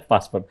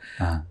पासपोर्ट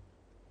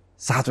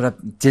 7वटा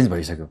चेन्ज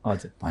भइसक्यो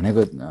हजुर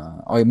भनेको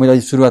मैले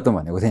अहिले सुरुवातमा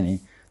भनेको थिएँ नि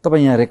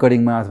तपाईँ यहाँ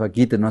रेकर्डिङमा अथवा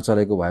गीत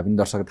नचलेको भए पनि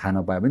दर्शक थाहा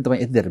नपाए पनि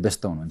तपाईँ यति धेरै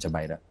व्यस्त हुनुहुन्छ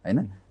बाहिर होइन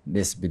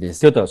देश विदेश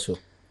त्यो त छु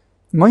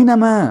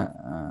महिनामा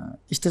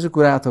स्टेजको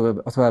कुरा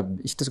अथवा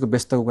स्टेजको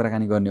व्यस्तको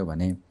कुराकानी गर्ने हो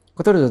भने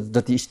कतिवटा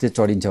जति स्टेज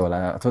चढिन्छ होला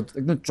अथवा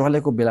एकदम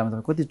चलेको बेलामा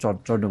तपाईँ कति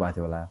चढ्नु भएको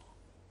थियो होला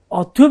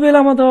त्यो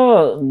बेलामा त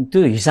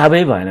त्यो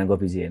हिसाबै भएन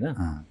गोपीजी होइन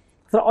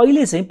तर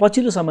अहिले चाहिँ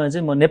पछिल्लो समय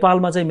चाहिँ म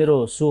नेपालमा चाहिँ मेरो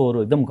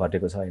सोहरू एकदम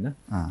घटेको छ होइन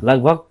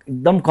लगभग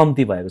एकदम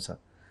कम्ती भएको छ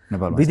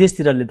नेपाल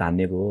विदेशतिरले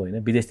धान्नेको हो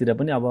होइन विदेशतिर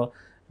पनि अब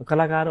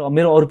कलाकार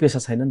मेरो अरू पेसा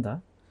छैन नि त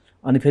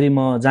अनि फेरि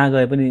म जहाँ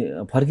गए पनि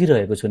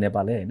फर्किरहेको छु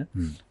नेपालै होइन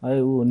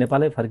ऊ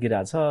नेपालै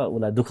फर्किरहेछ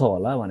उसलाई दुःख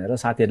होला भनेर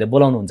साथीहरूले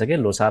बोलाउनुहुन्छ कि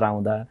लोसार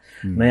आउँदा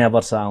नयाँ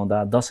वर्ष आउँदा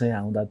दसैँ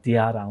आउँदा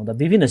तिहार आउँदा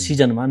विभिन्न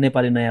सिजनमा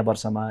नेपाली नयाँ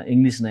वर्षमा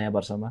इङ्ग्लिस नयाँ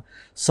वर्षमा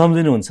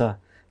सम्झिनुहुन्छ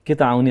के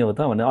त आउने हो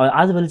त भने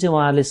आजभोलि चाहिँ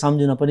उहाँहरूले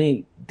सम्झिन पनि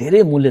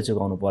धेरै मूल्य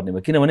चुकाउनु पर्ने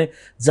भयो किनभने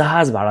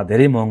जहाज भाडा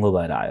धेरै महँगो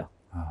भएर आयो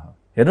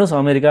हेर्नुहोस्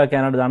अमेरिका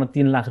क्यानाडा जान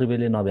 3 लाख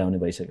रुपियाँले नभ्याउने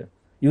भइसक्यो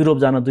युरोप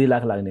जान 2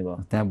 लाख लाग्ने भयो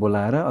त्यहाँ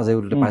बोलाएर अझै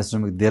उल्टो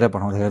पारिश्रमिक दिएर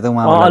पठाउँदाखेरि त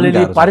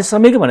अलिअलि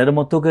पारिश्रमिक भनेर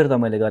म तोकेर त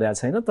मैले गरेको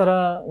छैन तर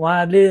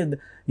उहाँहरूले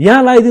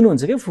यहाँ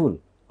लगाइदिनुहुन्छ कि फुल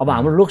अब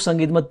हाम्रो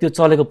लोकसङ्गीतमा त्यो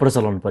चलेको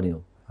प्रचलन पनि हो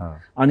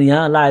अनि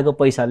यहाँ लागेको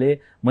पैसाले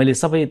मैले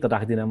सबै त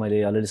राख्दिनँ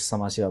मैले अलिअलि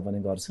समाजसेवा पनि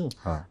गर्छु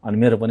अनि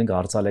मेरो पनि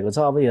घर चलेको छ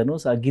अब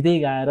हेर्नुहोस् गीतै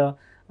गाएर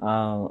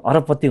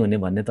अरबपति हुने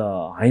भन्ने त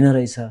होइन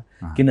रहेछ,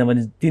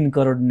 किनभने 3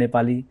 करोड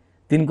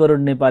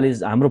नेपाली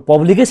हाम्रो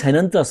पब्लिकै छैन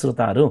नि त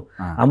श्रोताहरू।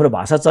 हाम्रो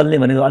भाषा चल्ने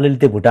भनेको अलिअलि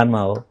त्यो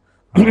भुटानमा हो,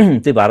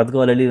 त्यो भारतको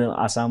अलिअलि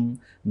आसाम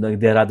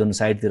देहरादुन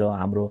साइडतिर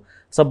हाम्रो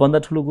सबभन्दा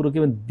ठुलो कुरो के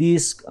भने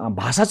देश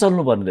भाषा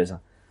चल्नुपर्ने रहेछ।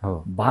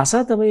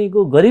 भाषा तपाईँको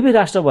गरिबी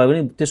राष्ट्र भयो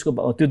भने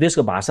त्यो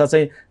देशको भाषा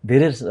चाहिँ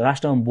धेरै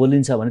राष्ट्रमा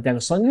बोलिन्छ भने त्यहाँको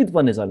सङ्गीत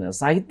पनि चल्ने,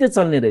 साहित्य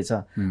चल्ने रहेछ।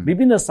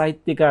 विभिन्न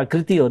साहित्यका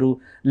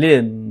कृतिहरूले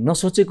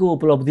नसोचेको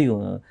उपलब्धि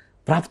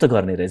प्राप्त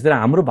गर्ने रहेछ। तर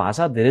हाम्रो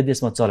भाषा धेरै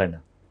देशमा चलेन,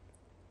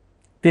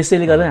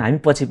 त्यसैले गर्दा हामी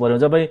पछि पऱ्यौँ।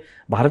 जब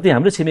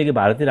हाम्रो छिमेकी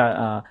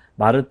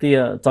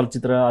भारतीय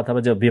चलचित्र अथवा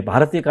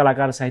भारतीय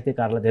कलाकार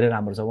साहित्यकारलाई धेरै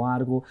राम्रो छ,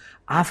 उहाँहरूको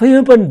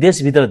आफैमा पनि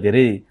देशभित्र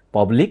धेरै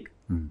पब्लिक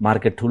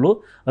मार्केट ठुलो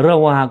र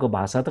उहाँको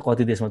भाषा त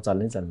कति देशमा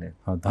चल्ने।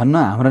 धन्न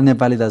हाम्रा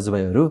नेपाली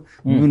दाजुभाइहरू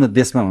विभिन्न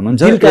देशमा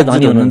हुनुहुन्छ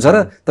र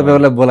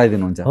तपाईँहरूलाई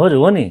बोलाइदिनुहुन्छ। हजुर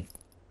हो नि,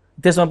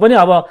 त्यसमा पनि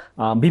अब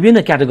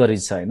विभिन्न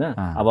क्याटेगोरिज छ होइन।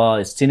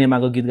 अब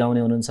सिनेमाको गीत गाउने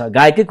हुनुहुन्छ,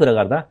 गायकै कुरा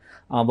गर्दा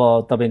अब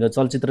तपाईँको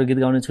चलचित्र गीत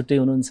गाउने छुट्टै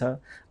हुनुहुन्छ,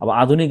 अब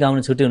आधुनिक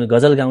गाउने छुट्टै हुनुहुन्छ,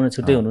 गजल गाउने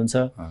छुट्टै हुनुहुन्छ,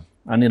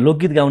 अनि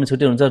लोकगीत गाउने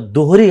छुट्टै हुनुहुन्छ,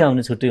 दोहोरी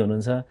गाउने छुट्टै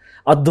हुनुहुन्छ।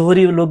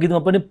 दोहोरी लोकगीतमा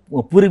पनि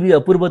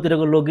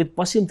पूर्वतिरको लोकगीत,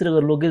 पश्चिमतिरको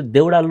लोकगीत,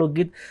 देउडा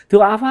लोकगीत, त्यो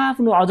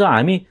आफ्नो अझ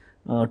हामी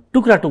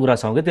टुक्रा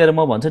छौँ कि। त्यही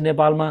म भन्छु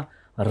नेपालमा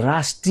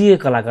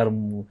राष्ट्रिय कलाकार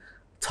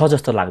छ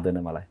जस्तो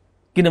लाग्दैन मलाई,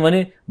 किनभने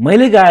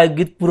मैले गाएको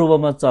गीत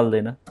पूर्वमा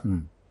चल्दैन,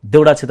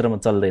 देउडा क्षेत्रमा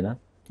चल्दैन।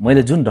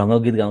 मैले जुन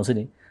ढङ्गको गीत गाउँछु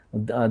नि,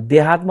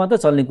 देहातमा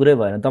त चल्ने कुरै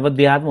भएन। तपाईँ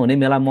देहातमा हुने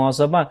मेला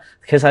महोत्सवमा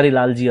खेसारी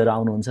लालजीहरू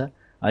आउनुहुन्छ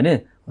होइन,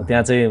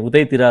 त्यहाँ चाहिँ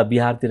उतैतिर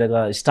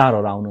बिहारतिरका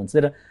स्टारहरू आउनुहुन्छ।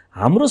 तर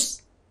हाम्रो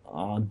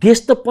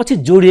देश त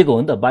पछि जोडिएको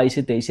हो नि त,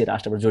 2200-2300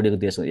 राष्ट्रबाट जोडिएको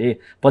देश हो,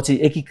 पछि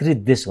एकीकृत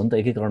देश हो नि त,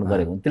 एकीकरण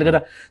गरेको हो। त्यसले गर्दा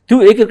त्यो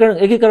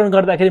एकीकरण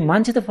गर्दाखेरि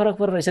मान्छे त फरक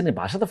रहेछ नि,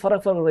 भाषा त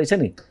फरक रहेछ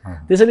नि।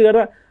 त्यसैले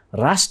गर्दा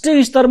राष्ट्रिय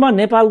स्तरमा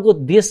नेपालको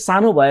देश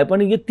सानो भए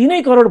पनि यो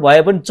 3 करोड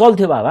भए पनि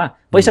चल्थ्यो बाबा,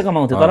 पैसा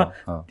कमाउँथ्यो। तर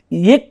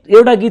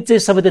एउटा गीत चाहिँ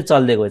सबैतिर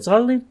चल्दिएको हो,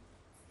 चल्दैन।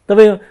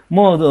 तपाईँ म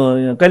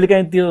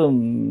कहिलेकाहीँ त्यो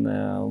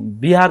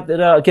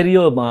बिहारतिर के अरे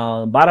यो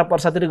 12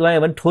 पर्सातिर गएँ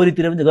भने,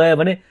 ठोरीतिर पनि गएँ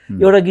भने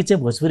एउटा गीत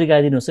चाहिँ भोजपुरी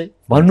गाइदिनुहोस् है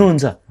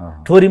भन्नुहुन्छ।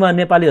 ठोरीमा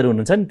नेपालीहरू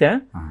हुनुहुन्छ नि,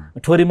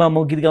 त्यहाँ ठोरीमा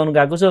म गीत गाउनु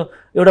गएको छु,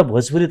 एउटा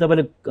भोजपुरी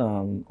तपाईँले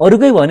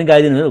अरूकै भयो भने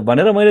गाइदिनुहोस्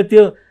भनेर मैले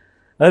त्यो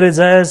अरे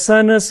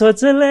जैसन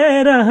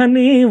सोचले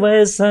रहनी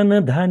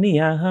वैसन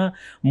धनिया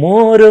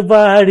मोर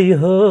बाडी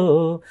हो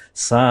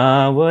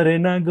सावर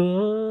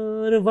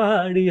नगोर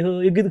बाडी हो,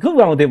 यो गीत खुब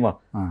गाउँथेँ म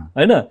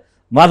होइन।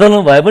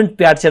 मादलमा भए पनि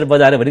प्याटसेट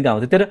बजाएर पनि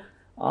गाउँथेँ। तर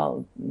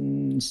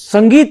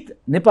सङ्गीत,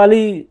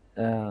 नेपाली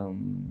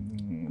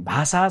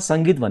भाषा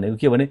सङ्गीत भनेको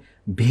के भने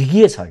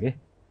भेगीय छ के,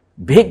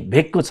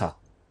 भेगको छ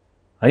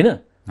होइन।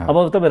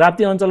 अब तपाईँ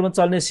राप्ती अञ्चलमा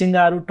चल्ने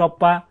सिङ्गारू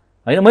टप्पा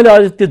होइन, मैले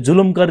अझ त्यो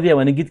जुलुम गरिदिया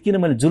भने गीत, किन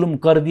मैले जुलुम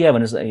गरिदिया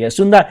भने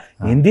सुन्दा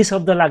हिन्दी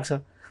शब्द लाग्छ,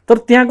 तर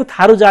त्यहाँको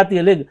थारू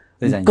जातिहरूले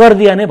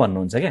गरिदिया नै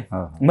भन्नुहुन्छ क्या।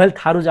 मैले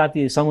थारू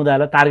जाति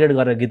समुदायलाई टार्गेट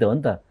गरेर गीत हो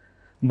नि त।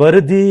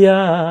 बरदिया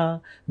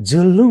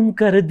जुलुम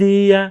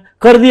करदिया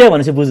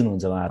भनेपछि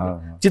बुझ्नुहुन्छ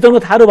उहाँहरूले। चितवनको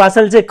थारू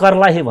भाषाले चाहिँ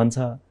करलाहे भन्छ।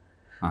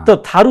 त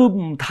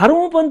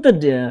थारूमा पनि त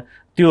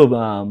त्यो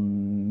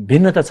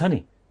भिन्नता छ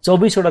नि।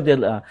 24वटा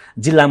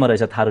जिल्लामा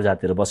रहेछ थारू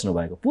जातिहरू बस्नु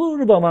भएको।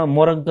 पूर्वमा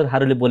मोरङको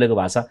थारूले बोलेको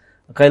भाषा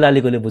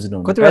कैलालीकोले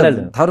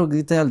बुझ्नुहुन्छ। थारू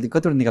गीत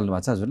कतिवटा निकाल्नु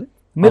भएको छ हजुरले?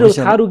 मेरो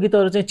थारू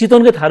गीतहरू चाहिँ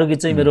चितवनकै थारू गीत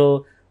चाहिँ मेरो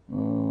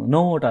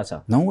 9वटा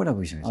छ। 9वटा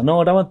भइसक्यो।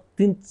 9वटामा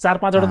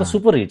 3-4-5वटा त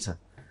सुपर हिट छ।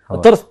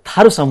 तर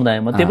थारू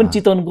समुदायमा त्यो पनि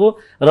चितवनको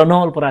र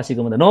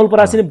नवलपरासीको मात्रै।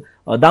 नवलपरासीले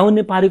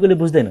दाउन्ने पारीकोले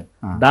बुझ्दैन,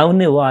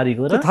 दाउन्ने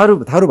वारीको र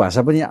थारू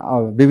भाषा पनि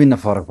विभिन्न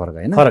फरक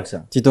होइन, फरक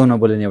छ। चितवनमा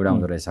बोलिने एउटा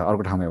आउँदो रहेछ,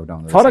 अर्को ठाउँमा एउटा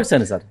आउँदो रहेछ, फरक छ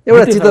नि सर।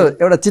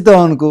 एउटा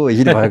चितवनको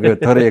हिट भएको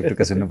थोरै एक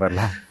टुक्का सुन्नु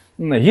पर्ला।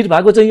 हिट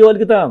भएको चाहिँ यो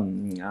अलिकति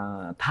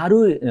थारू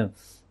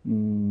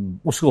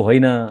उसको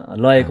होइन,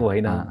 लयको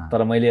होइन,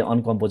 तर मैले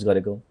अनकम्पोज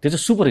गरेको, त्यो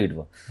चाहिँ सुपर हिट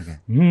भयो।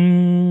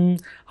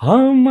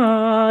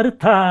 हमार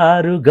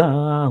थारू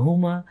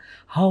गाउँमा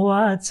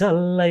हवा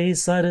चल्लै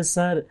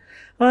सरसर,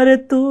 अरे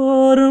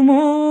तोर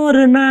मोर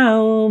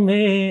नाव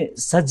में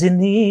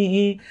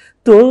सजनी,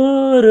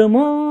 तोर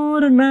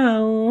मोर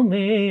नाव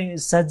में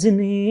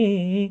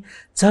सजनी,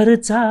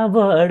 चर्चा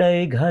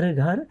बढै घर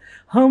घर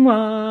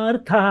हमार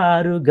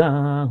थारू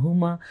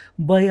गाउँमा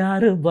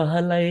बयार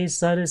बहलै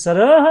सरसर।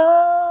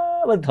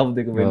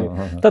 थपिदिएको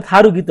मैले। त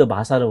थारू गीत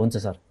भाषाहरू हुन्छ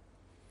सर।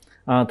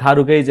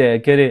 थारूकै चाहिँ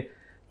के अरे,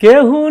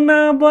 केहु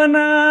न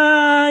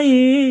बनाई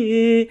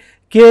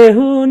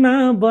केहु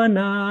न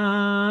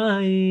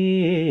बनाई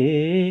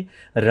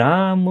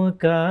राम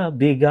का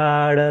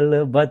बिगाड़ल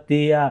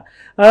बतिया,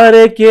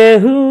 अरे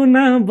केहु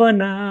न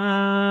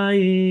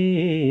बनाई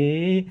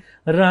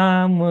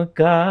राम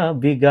का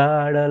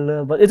बिगाड़ल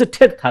बतिया। यो चाहिँ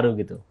ठेट थारू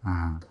गीत हो।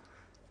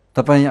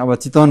 तपाईँ अब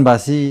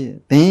चितवनवासी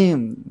त्यहीँ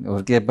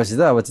हुर्किएपछि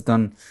त अब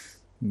चितवन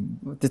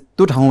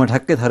त्यो ठाउँमा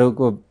ठ्याक्कै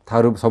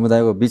थारू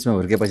समुदायको बिचमा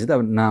हुर्किएपछि त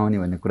अब नआउने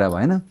भन्ने कुरा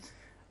भएन।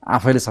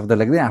 आफैले शब्द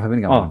लेख्दै आफै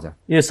पनि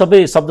गाउनुहुन्छ। यो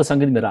सबै शब्द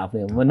सङ्गीत मेरो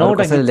आफ्नै हो।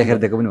 9वटा गीत लेखेर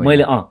दिएको पनि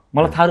मैले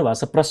मलाई थारू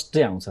भाषा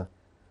प्रष्टै आउँछ।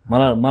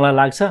 मलाई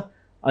लाग्छ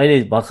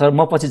अहिले भर्खर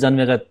म पछि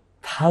जन्मेका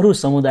थारू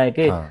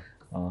समुदायकै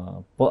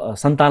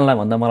सन्तानलाई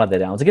भन्दा मलाई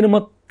धेरै आउँछ किन म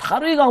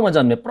थारू गाउँमा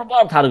जन्मेँ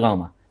प्रपर थारू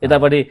गाउँमा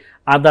यतापट्टि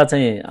आधा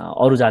चाहिँ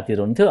अरू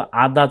जातिहरू हुन्थ्यो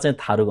आधा चाहिँ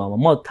थारू गाउँमा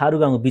म थारू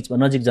गाउँको बिचमा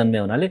नजिक जन्मे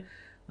हुनाले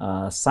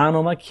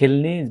सानोमा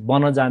खेल्ने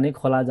वन जाने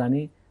खोला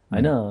जाने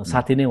होइन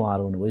साथी नै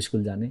उहाँहरू हुनुभयो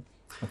स्कुल जाने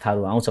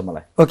थारू आउँछ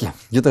मलाई ओके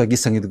यो त गीत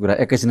सङ्गीतको कुरा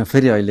एकैछिन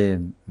फेरि अहिले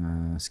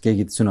केही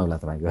गीत सुनाउला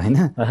तपाईँको होइन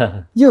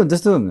यो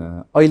जस्तो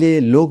अहिले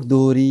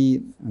लोकदोहोरी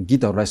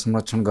गीतहरूलाई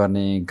संरक्षण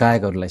गर्ने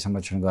गायकहरूलाई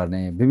संरक्षण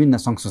गर्ने विभिन्न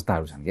सङ्घ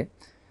संस्थाहरू छन् क्या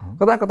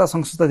कता कता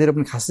सङ्घ संस्थातिर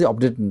पनि खासै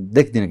अपडेट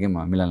देख्दिनँ कि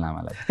म मिलन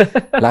लामालाई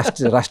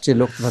राष्ट्रिय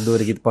लोक तथा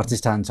दोहोरी गीत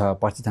प्रतिष्ठान छ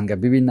प्रतिष्ठानका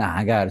विभिन्न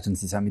हाँगाहरू छन्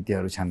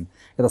समितिहरू छन्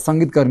यता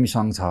सङ्गीतकर्मी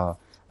सङ्घ छ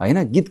होइन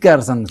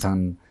गीतकार सङ्घ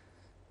छन्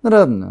तर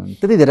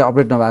त्यति धेरै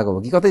अपडेट नभएको हो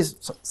कि कतै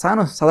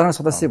सानो साधारण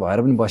सदस्य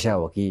भएर पनि बस्या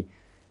हो कि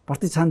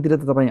प्रतिष्ठानतिर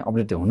त तपाईँ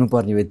अपडेट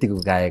हुनुपर्ने हो यतिको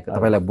गायक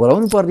तपाईँलाई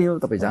बोलाउनु पर्ने हो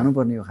तपाईँ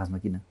जानुपर्ने हो खासमा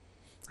किन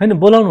होइन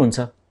बोलाउनुहुन्छ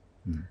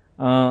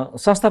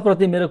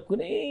संस्थाप्रति मेरो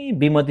कुनै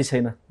विमति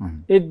छैन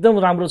एकदम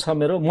राम्रो छ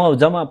मेरो म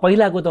जम्मा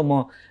पहिलाको त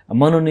म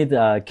मनोनित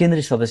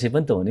केन्द्रीय सदस्य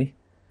पनि त हो नि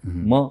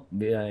म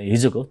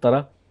हिजोको तर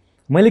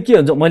मैले के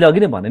हुन्छ मैले अघि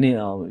नै भने नि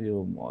यो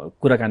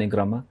कुराकानी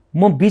क्रममा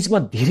म बिचमा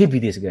धेरै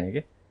विदेश गएँ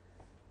कि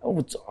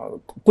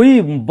कोही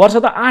वर्ष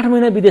त 8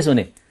 महिना विदेश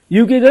हुने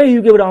युके गए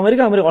युकेबाट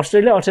अमेरिका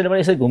अस्ट्रेलियाबाट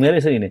यसरी घुमेर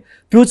यसरी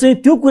हिँड्ने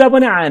त्यो कुरा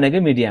पनि आएन कि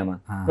मिडियामा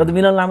र त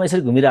मिलन लामा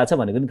यसरी घुमिरहेछ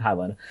भनेको पनि थाहा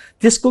भएन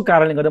त्यसको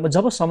कारणले गर्दा म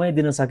जब समय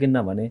दिन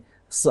सकिन्न भने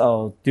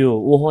त्यो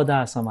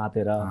ओहदा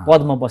समातेर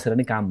पदमा बसेर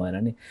नि काम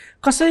भएन नि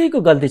कसैको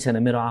गल्ती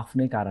छैन मेरो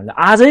आफ्नै कारणले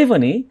आजै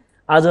पनि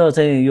आज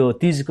चाहिँ यो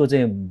तीजको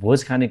चाहिँ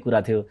भोज खाने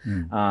कुरा थियो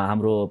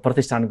हाम्रो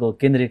प्रतिष्ठानको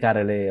केन्द्रीय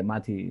कार्यालय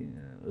माथि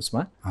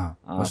उसमा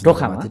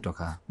टोखामा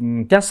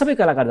त्यहाँ सबै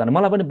कलाकार जानु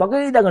मलाई पनि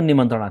बगैदाको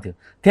निमन्त्रणा थियो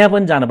त्यहाँ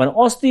पनि जानु पर्ने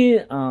अस्ति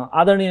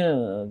आदरणीय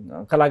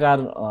कलाकार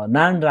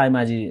नारायण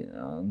रायमाझी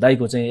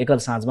दाईको चाहिँ एकल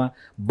साँझमा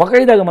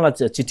बगैदाको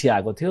मलाई चिठी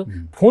आएको थियो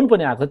फोन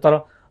पनि आएको तर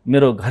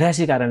मेरो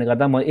घरयासी कारणले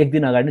गर्दा म एक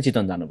दिन अगाडि नै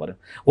चितवन जानु पर्यो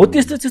हो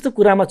त्यस्तो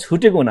कुरामा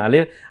छुटेको हुनाले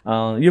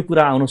यो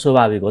कुरा आउनु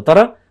स्वाभाविक हो तर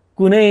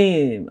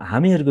कुनै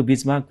हामीहरूको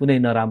बिचमा कुनै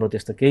नराम्रो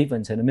त्यस्तो केही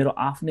पनि छैन मेरो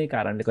आफ्नै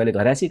कारणले कहिले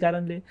घरयासी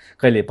कारणले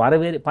कहिले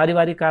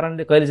पारिवारिक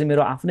कारणले कहिले चाहिँ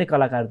मेरो आफ्नै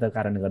कलाकारिताको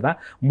कारणले गर्दा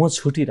म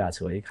छुटिरहेको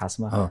छु है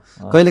खासमा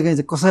कहिलेकाहीँ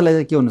चाहिँ कसैलाई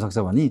चाहिँ के हुनसक्छ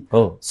भने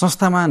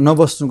संस्थामा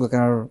नबस्नुको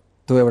कारण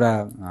त्यो एउटा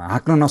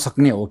हाँक्न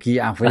नसक्ने हो कि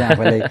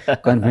आफैलाई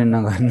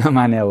कन्फिडेन्ट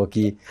नमाने हो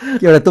कि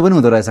एउटा त्यो पनि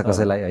हुँदो रहेछ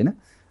कसैलाई होइन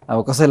अब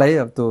कसैलाई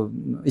अब त्यो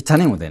इच्छा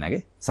नै हुँदैन कि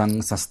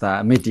सङ्घ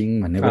संस्था मिटिङ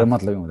भन्ने कुरा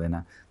मतलबै हुँदैन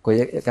कोही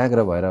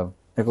एकाग्र भएर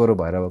एकरो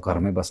भएर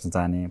घरमै बस्न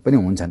चाहने पनि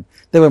हुन्छन्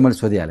त्यही भएर मैले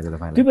सोधिहालेको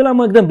तपाईँलाई त्यो बेला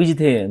म एकदम बिजी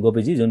थिएँ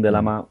गोपीजी जुन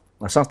बेलामा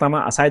संस्थामा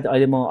सायद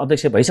अहिले म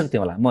अध्यक्ष भइसक्थेँ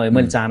होला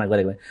मैले चाहना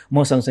गरेको भए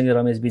म सँगसँगै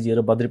रमेश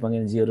बिजीहरू बद्री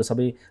पङ्गेनजीहरू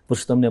सबै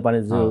पुरुषोत्तम नेपाली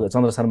जो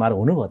चन्द्र शर्माहरू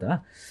हुनुभयो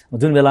त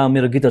जुन बेला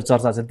मेरो गीतहरू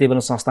चर्चा छ त्यही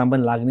बेला संस्थामा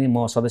पनि लाग्ने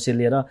म सदस्य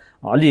लिएर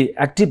अलि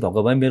एक्टिभ भएको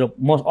भए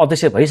म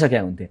अध्यक्ष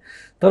भइसकेका हुन्थेँ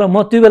तर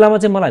म त्यो बेलामा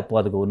चाहिँ मलाई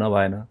पदको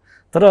नभएन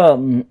तर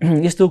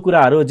यस्तो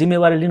कुराहरू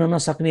जिम्मेवारी लिन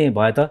नसक्ने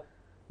भए त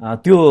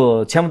त्यो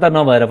क्षमता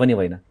नभएर पनि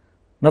होइन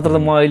नत्र त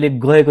म अहिले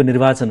गएको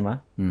निर्वाचनमा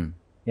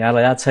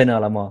यहाँलाई याद छैन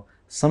होला म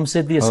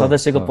संसदीय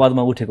सदस्यको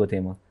पदमा उठेको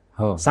थिएँ म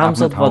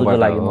सांसद पदको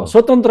लागि म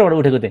स्वतन्त्रबाट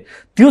उठेको थिएँ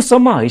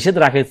त्योसम्म हैसियत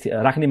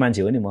राख्ने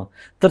मान्छे हो नि म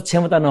तर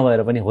क्षमता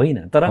नभएर पनि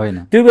होइन तर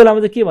त्यो बेलामा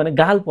चाहिँ के भने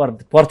गाल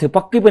पर्थ्यो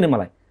पक्कै पनि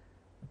मलाई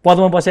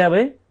पदमा बस्या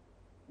भए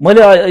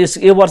मैले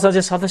यो वर्ष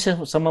चाहिँ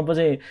सदस्यसम्म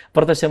चाहिँ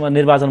प्रत्यक्षमा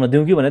निर्वाचनमा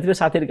दिउँ कि भनेको थियो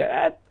साथीहरू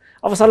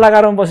अब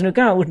सल्लाहकारमा बस्नु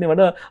कहाँ उठ्ने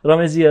भनेर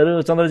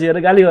रमेशजीहरू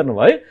चन्द्रजीहरू गाली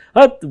गर्नुभयो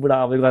हत बुढा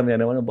अब गर्ने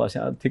होइन भने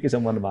बस्या ठिकै छ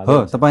मन भएको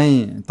हो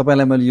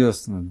तपाईँलाई मैले यो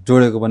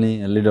जोडेको पनि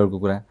लिडरको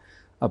कुरा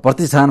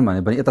प्रतिष्ठान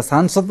भने पनि यता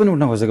सांसद पनि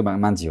उठ्न खोजेको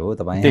मान्छे हो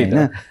तपाईँ होइन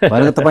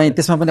भनेर तपाईँ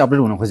त्यसमा पनि अपडेट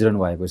हुन खोजिरहनु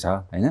भएको छ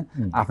होइन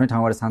आफ्नै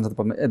ठाउँबाट सांसद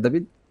पदमा यद्यपि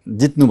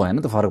जित्नु भएन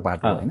त फरक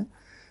पार्टी होइन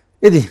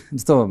यदि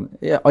जस्तो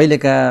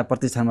अहिलेका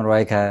प्रतिष्ठानमा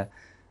रहेका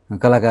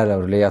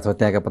कलाकारहरूले अथवा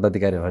त्यहाँका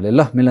पदाधिकारीहरूले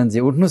ल मिलनजी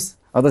उठ्नुहोस्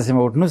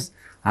अध्यक्षमा उठ्नुहोस्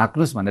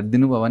हाँक्नुहोस् भनेर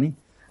दिनुभयो भने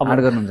आड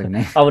गर्नुहुन्छ कि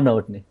नै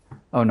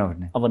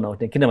अब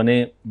नउठ्ने किनभने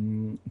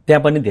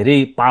त्यहाँ पनि धेरै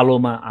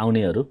पालोमा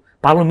आउनेहरू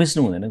पालो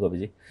मिच्नु हुँदैन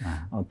गोपीजी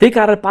त्यही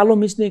कारण पालो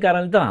मिच्ने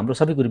कारणले त हाम्रो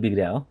सबै कुरो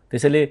बिग्रिया हो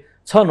त्यसैले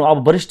छ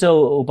अब वरिष्ठ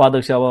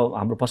उपाध्यक्ष अब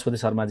हाम्रो पशुपति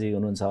शर्माजी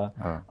हुनुहुन्छ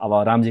अब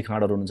रामजी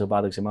खाँडहरू हुनुहुन्छ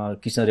उपाध्यक्षमा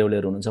कृष्ण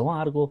रेवलेहरू हुनुहुन्छ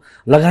उहाँहरूको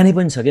लगानी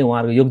पनि छ कि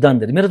उहाँहरूको योगदान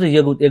धेरै मेरो त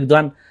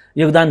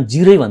योगदान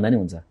जिरै भन्दा नि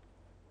हुन्छ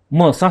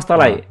म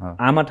संस्थालाई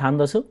आमा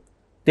ठान्दछु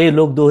त्यही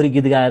लोकदोहोरी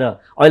गीत गाएर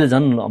अहिले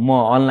झन् म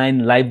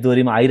अनलाइन लाइभ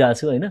दोहोरीमा आइरहेको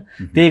छु होइन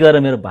त्यही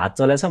गरेर मेरो भात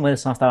चलेछ मैले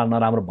संस्थालाई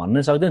नराम्रो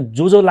भन्नै सक्दिनँ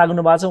जो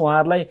लाग्नु भएको छ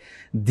उहाँहरूलाई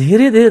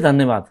धेरै धेरै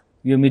धन्यवाद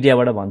यो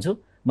मिडियाबाट भन्छु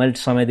मैले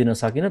समय दिन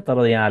सकिनँ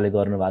तर यहाँले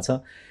गर्नुभएको छ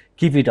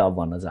किप इट अप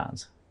भन्न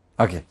चाहन्छु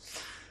ओके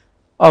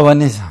अब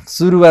भने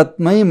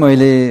सुरुवातमै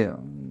मैले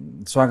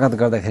स्वागत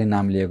गर्दाखेरि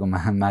नाम लिएको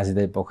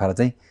माझीदाई पोखरा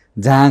चाहिँ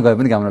जहाँ गए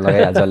पनि गाउन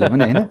लगाइहाल्छ जसले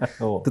पनि होइन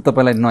त्यो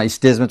तपाईँलाई न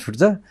स्टेजमा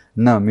छुट्छ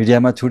न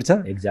मिडियामा छुट्छ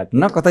एक्ज्याक्ट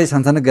न कतै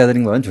सानसानो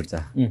ग्यादरिङ भयो भने छुट्छ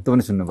त्यो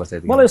पनि सुन्नुपर्छ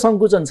मलाई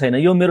सङ्कुचन छैन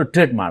यो मेरो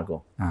ट्रेडमार्क हो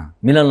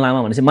मिलन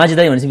लामा भनेपछि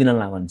माझीदाई भनेपछि मिलन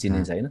लामा भने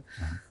चिनिन्छ होइन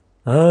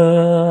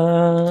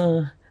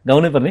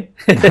गाउनै पर्ने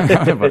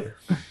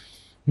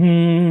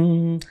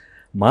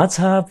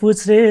माछा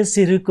पुछ्रे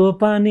शिरको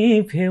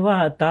पानी फेवा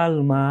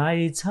तालमा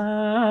आइछ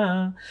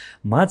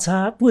माछा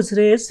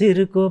पुछ्रे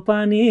शिरको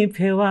पानी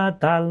फेवा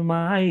तालमा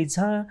आइछ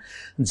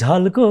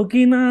झल्को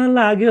किन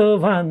लाग्यो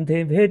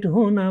भन्थे भेट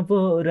हुन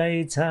पो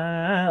रहेछ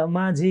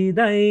माझी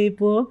दाई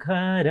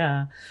पोखरा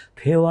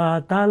फेवा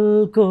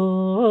तालको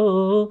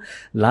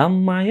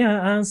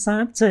लामाया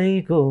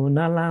साँच्चैको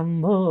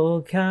नलाम्बो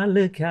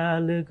ख्याल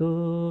ख्यालको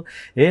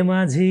ए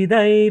माझी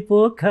दाई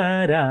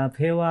पोखरा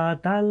फेवा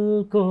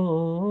तालको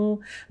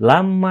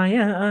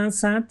लामाया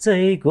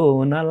साँच्चैको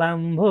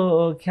नलाम्बो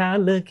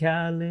ख्याल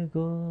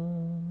ख्यालको।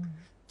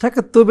 ठ्याक्क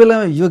त्यो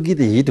बेलामा यो गीत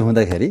हिट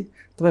हुँदाखेरि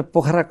तपाईँ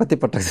पोखरा कति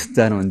पटक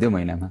जानुहुन्थ्यो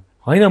महिनामा?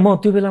 होइन, म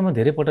त्यो बेलामा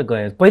धेरै पटक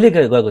गएँ, पहिले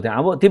गएको थिएँ।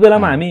 अब त्यो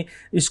बेलामा हामी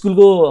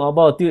स्कुलको अब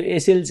त्यो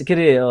एसएलसी के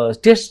अरे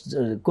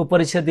टेस्टको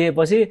परीक्षा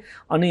दिएपछि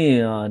अनि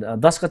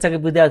 10 कक्षाको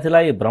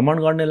विद्यार्थीलाई भ्रमण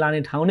गर्ने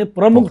लाने ठाउँ नै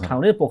प्रमुख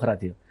ठाउँ नै पोखरा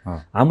थियो।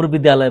 हाम्रो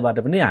विद्यालयबाट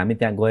पनि हामी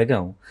त्यहाँ गएका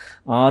हौँ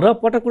र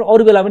पटक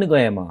अरू बेला पनि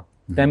गएँ। म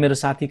त्यहाँ मेरो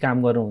साथी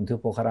काम गर्नुहुन्थ्यो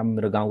पोखरामा,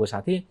 मेरो गाउँको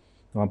साथी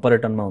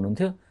पर्यटनमा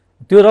हुनुहुन्थ्यो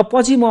त्यो र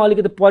पछि म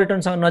अलिकति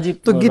पर्यटनसँग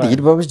नजिक। त्यो गीत हिट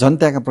भएपछि झन्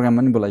त्यहाँका प्रोग्राम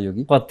पनि बोलाइयो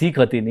कि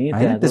कति नि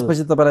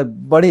त्यसपछि तपाईँलाई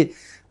बढी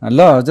ल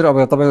हजुर अब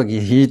तपाईँको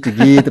हिट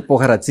गीत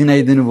पोखरा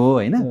चिनाइदिनु भयो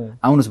होइन,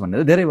 आउनुहोस्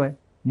भनेर धेरै भयो।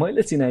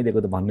 मैले चिनाइदिएको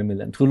त भन्नु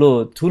मिल्दैन,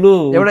 ठुलो ठुलो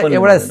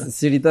एउटा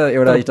सिडी त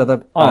एउटा स्टार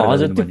त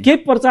हजुर त्यो के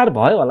प्रचार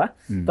भयो होला,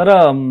 तर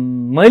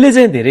मैले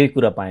चाहिँ धेरै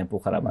कुरा पाएँ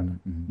पोखराबाट।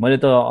 मैले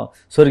त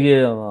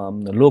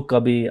स्वर्गीय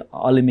लोककवि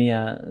अलिमिया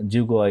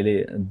ज्यूको अहिले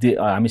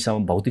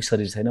हामीसँग भौतिक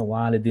शरीर छैन,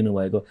 उहाँले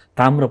दिनुभएको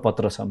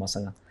ताम्रपत्र छ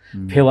मसँग,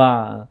 फेवा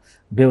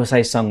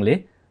व्यवसाय सङ्घले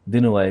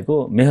दिनुभएको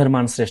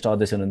मेहरमान श्रेष्ठ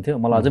अध्यक्ष हुनुहुन्थ्यो,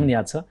 मलाई अझै पनि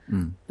याद छ।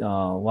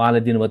 उहाँले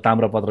दिनुभएको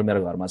ताम्रपत्र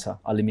मेरो घरमा छ,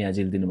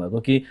 अलिमियाजीले दिनुभएको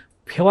कि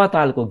फेवा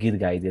तालको गीत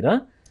गाइदिएर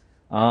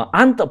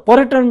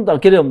पर्यटन त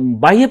के अरे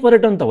बाह्य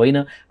पर्यटन त होइन,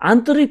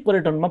 आन्तरिक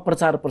पर्यटनमा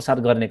प्रचार प्रसार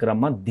गर्ने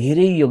क्रममा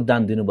धेरै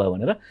योगदान दिनुभयो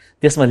भनेर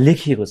त्यसमा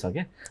लेखिएको छ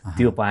क्या।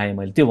 त्यो पाएँ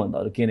मैले, त्योभन्दा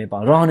अरू के नै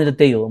पाएँ। रहने त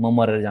त्यही हो, म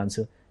मरेर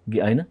जान्छु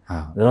होइन,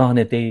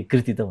 रहने त्यही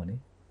कृति त भने।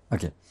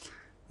 ओके,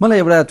 मलाई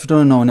एउटा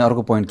छुट्याउनु नहुने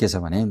अर्को पोइन्ट के छ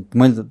भने,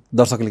 मैले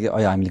दर्शकले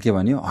हामीले के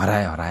भन्यो,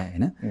 हराए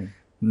होइन,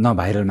 न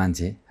भाइरल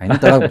मान्छे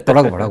होइन,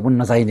 तडक भडक पनि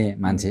नचाहिने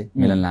मान्छे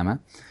मिलन लामा।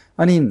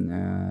 अनि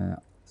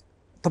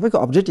तपाईँको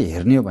अपडेट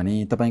हेर्ने हो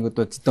भने तपाईँको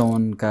त्यो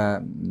चितवनका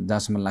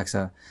जहाँसम्म लाग्छ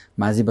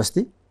माझी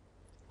बस्ती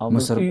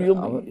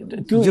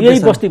यही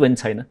बस्ती पनि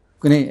छैन,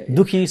 कुनै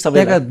दुखी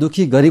सबैका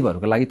दुखी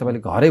गरिबहरूको लागि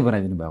तपाईँले घरै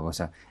बनाइदिनु भएको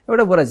छ।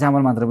 एउटा बोरा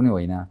चामल मात्र पनि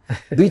होइन,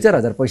 2-4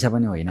 हजार पैसा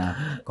पनि होइन,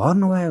 घर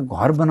नभए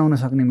घर बनाउन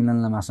सक्ने मिलन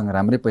लामासँग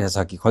राम्रै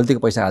पैसा छ कि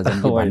खल्तीको पैसा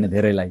हाल्छ भन्ने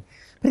धेरैलाई,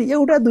 फेरि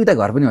एउटा 2टा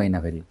घर पनि होइन,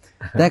 फेरि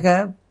त्यहाँका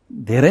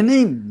धेरै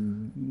नै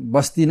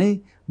बस्ती नै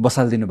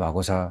बसालिदिनु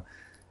भएको छ।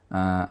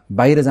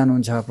 बाहिर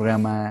जानुहुन्छ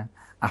प्रोग्राममा,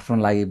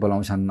 आफ्नो लागि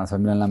बोलाउँछन् अथवा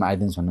मिलन लामा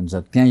आइदिनुहोस् भन्नुहुन्छ,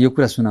 त्यहाँ यो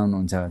कुरा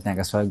सुनाउनुहुन्छ,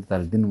 त्यहाँका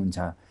सहयोगदाताले दिनुहुन्छ,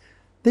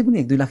 त्यही पनि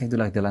 1-2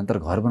 लाख देला,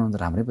 तर घर बनाउनु त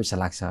राम्रै पैसा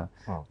लाग्छ।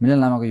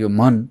 मिलन लामाको यो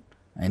मन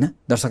होइन,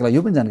 दर्शकलाई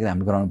यो पनि जानकारी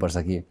हामीले गराउनुपर्छ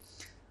कि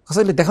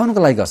कसैले देखाउनुको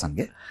लागि गर्छन्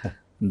के,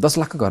 10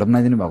 लाखको घर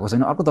बनाइदिनु भएको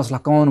छैन, अर्को 10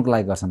 लाख कमाउनुको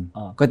लागि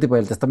गर्छन्।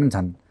 कतिपयले त्यस्तो पनि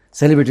छन्,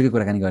 सेलिब्रिटीको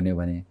कुराकानी गर्ने हो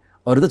भने,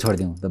 अरू त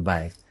छोडिदिउँ त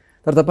बाहेक।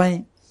 तर तपाईँ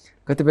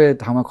कतिपय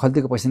ठाउँमा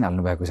खल्तीको पैसा नै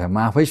हाल्नु भएको छ।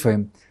 म आफै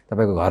स्वयं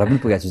तपाईँको घर पनि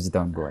पुगेको छु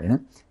चितवनको होइन,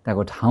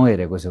 त्यहाँको ठाउँ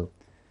हेरेको छु।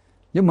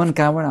 यो मन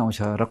कहाँबाट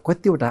आउँछ र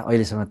कतिवटा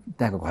अहिलेसम्म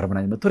त्यहाँको घर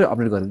बनाइदिनु, थोरै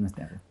अपडेट गरिदिनुहोस्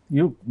त्यहाँको।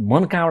 यो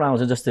मन कहाँबाट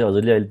आउँछ, जस्तै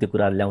हजुरले अहिले त्यो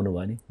कुराहरू ल्याउनु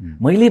भयो नि,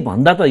 मैले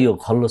भन्दा त यो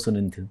खल्लो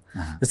सुनिन्थ्यो।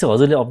 जस्तै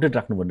हजुरले अपडेट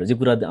राख्नु पर्ने जे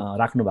कुरा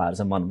राख्नु भएको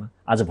छ मनमा,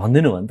 आज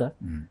भनिदिनु भयो नि त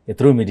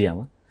यत्रो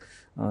मिडियामा,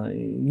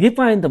 यही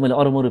पाएँ नि त मैले,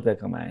 अरबौँ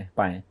रुपियाँ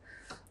पाएँ।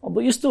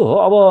 अब यस्तो हो,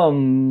 अब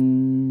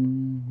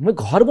म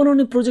घर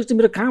बनाउने प्रोजेक्ट चाहिँ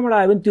मेरो कहाँबाट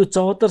आयो भने त्यो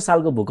 74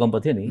 सालको भूकम्प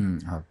थियो नि,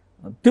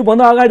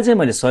 त्योभन्दा अगाडि चाहिँ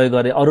मैले सहयोग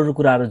गरेँ, अरू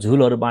कुराहरू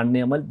झुलहरू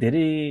बाँड्ने, मैले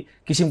धेरै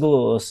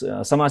किसिमको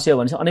समस्या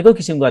भनेपछि अनेकौँ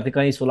किसिम गर्थेँ,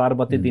 कहीँ सोलर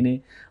बत्ती दिने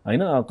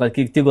होइन,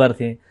 त्यो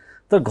गर्थेँ।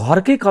 तर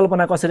घरकै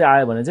कल्पना कसरी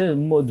आयो भने चाहिँ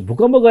म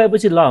भूकम्प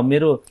गएपछि ल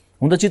मेरो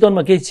हुन त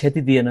चितवनमा केही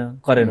क्षति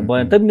दिएन करेन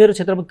भएन, तर मेरो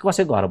क्षेत्रमा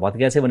कसैको घर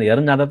भत्किएको छ भने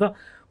हेर्न जाँदा त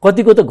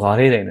कतिको त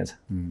घरै रहेनछ,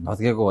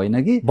 भत्किएको होइन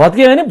कि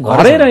भत्कियो होइन,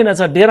 घरै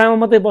रहेनछ, डेरामा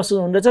मात्रै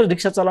बस्नु हुँदैछ,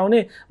 रिक्सा चलाउने,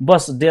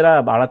 बस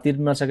डेरा भाडा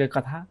तिर्न नसकेको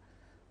कथा,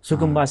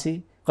 सुकुम्बासी,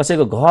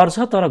 कसैको घर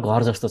छ तर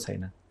घर जस्तो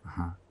छैन,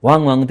 वाङ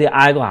वाङ त्यो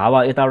आएको हावा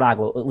यताबाट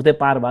आएको उतै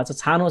पार भएको छ,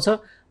 छानो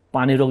छ,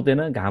 पानी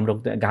रोक्दैन,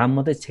 घाम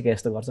मात्रै छेके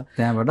जस्तो गर्छ।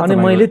 अनि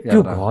मैले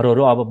त्यो घरहरू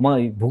अब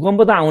म भूकम्प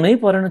त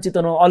आउनै परेन,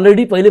 चितवनमा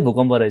अलरेडी पहिले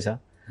भूकम्प रहेछ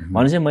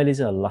भनेपछि मैले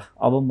चाहिँ ल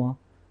अब म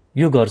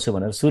यो गर्छु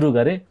भनेर सुरु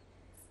गरेँ।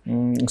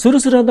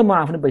 सुरुमा त म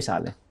आफ्नै पैसा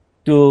हालेँ,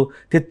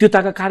 त्यो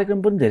ताका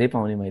कार्यक्रम पनि धेरै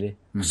पाउने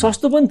मैले,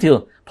 सस्तो पनि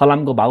थियो,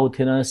 फलामको भाउ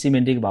थिएन,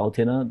 सिमेन्टको भाउ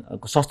थिएन,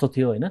 सस्तो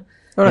थियो होइन।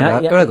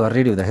 एउटा घर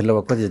रेडी हुँदाखेरि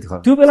लगभग कति जति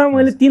खर्च? त्यो बेलामा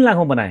मैले 3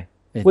 लाखमा बनाएँ,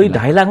 कोही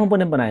 2.5 लाखमा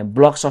पनि बनाएँ,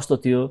 ब्लक सस्तो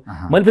थियो।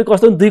 मैले फेरि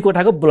कस्तो 2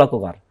 कोठाको ब्लकको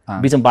घर,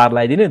 बिचमा बार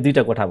लगाइदिने,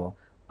 2टा कोठा भयो,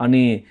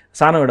 अनि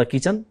सानो एउटा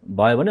किचन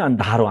भयो भने, अनि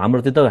धारो,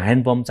 हाम्रो त्यो त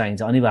ह्यान्ड पम्प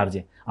चाहिन्छ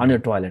अनिवार्य, अनि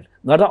टोयलेट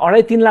गर्दा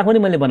 2.5-3 लाख पनि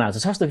मैले बनाएको छु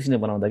सस्तो किसिमले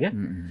बनाउँदा क्या।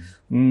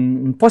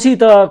 पछि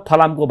त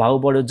फलामको भाउ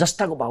बढ्यो,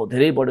 जस्ताको भाउ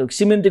धेरै बढ्यो,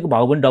 सिमेन्टको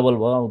भाउ पनि डबल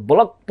भयो,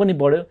 ब्लक पनि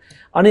बढ्यो,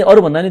 अनि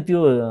अरूभन्दा नि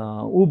त्यो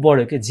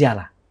बढ्यो के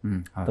ज्याला,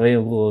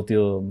 तपाईँको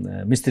त्यो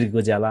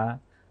मिस्त्रीको ज्याला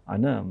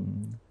होइन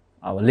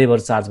अब लेबर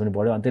चार्ज पनि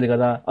बढ्यो अनि त्यसले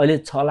गर्दा अहिले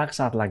 6 लाख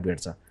 7 लाख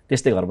भेट्छ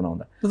त्यस्तै घर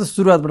बनाउँदा। त्यो त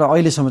सुरुवातबाट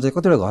अहिलेसम्म चाहिँ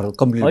कतिवटा घर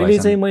कम्प्लिट अहिले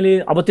चाहिँ मैले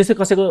अब त्यसै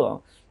कसैको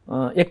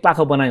एक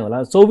पाखो बनाएँ होला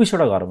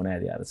 24वटा घर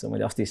बनाइदिएको छु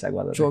मैले अस्ति हिसाब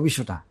गर्दा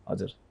 24वटा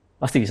हजुर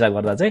अस्ति हिसाब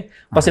गर्दा चाहिँ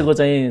कसैको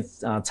चाहिँ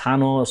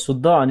छानो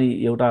शुद्ध अनि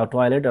एउटा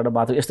टोयलेट एउटा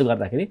बाथरुम यस्तो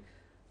गर्दाखेरि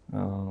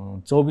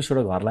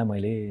 24वटा घरलाई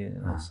मैले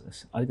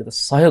अलिकति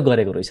सहयोग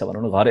गरेको रहेछ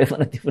भनौँ न घरै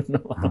बनाए त्यो पनि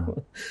नभनौँ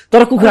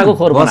तर कुखुराको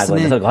खोर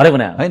बनाएको घरै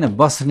बनायो होइन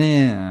बस्ने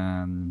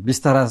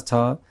बिस्तारा छ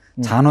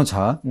छानो छ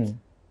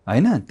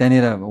होइन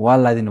त्यहाँनिर वाल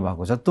लगाइदिनु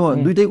भएको छ त्यो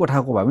दुइटै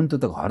कोठाको भए पनि त्यो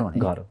त घर हो नि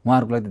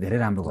उहाँहरूको लागि त धेरै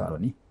राम्रो घर हो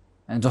नि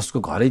जसको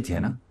घरै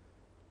थिएन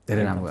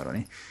धेरै राम्रो घर हो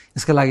नि।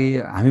 यसका लागि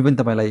हामी पनि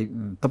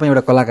तपाईँ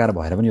एउटा कलाकार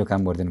भएर पनि यो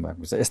काम गरिदिनु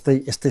भएको छ।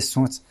 यस्तै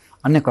सोच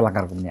अन्य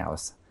कलाकारको पनि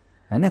आओस्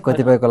होइन।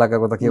 कतिपय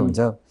कलाकारको त के हुन्छ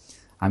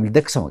हामीले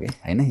देख्छौँ कि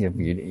होइन यो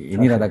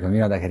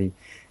घुमिरहँदाखेरि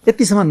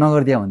यतिसम्म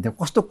नगरिदिया हुन्थ्यो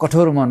कस्तो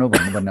कठोर मन हो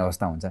भन्नुपर्ने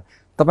अवस्था हुन्छ।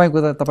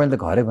 तपाईँले त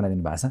घरै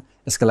बनाइदिनु भएको छ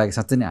यसका लागि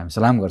साँच्चै नै हामी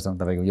सलाम गर्छौँ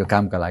तपाईँको यो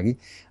कामका लागि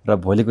र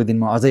भोलिको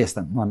दिनमा अझै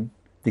यस्ता मन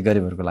ती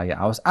गरिबहरूको लागि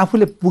आओस्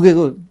आफूले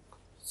पुगेको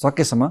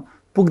सकेसम्म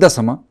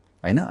पुग्दासम्म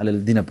होइन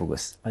अलिअलि दिन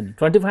पुगोस्।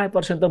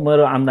 25% त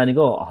मेरो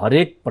आम्दानीको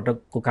हरेक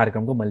पटकको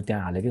कार्यक्रमको मैले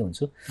त्यहाँ हालेकै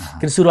हुन्छु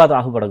किन सुरुवात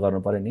आफूबाट गर्नु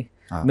पऱ्यो नि।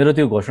 मेरो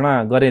त्यो घोषणा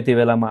गरेँ त्यो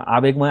बेलामा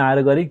आवेगमा आएर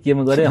गरेँ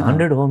केमा गरेँ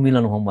 100 होम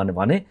मिलन होम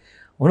भने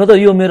हुन त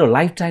यो मेरो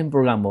लाइफ टाइम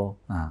प्रोग्राम हो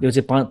यो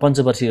चाहिँ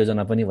पञ्चवर्षीय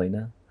योजना पनि होइन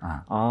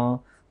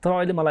तर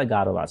अहिले मलाई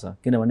गाह्रो भएको छ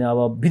किनभने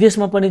अब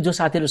विदेशमा पनि जो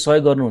साथीहरू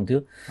सहयोग गर्नुहुन्थ्यो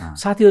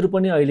साथीहरू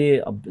पनि अहिले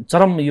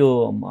चरम यो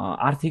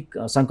आर्थिक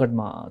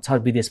सङ्कटमा छ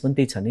विदेश पनि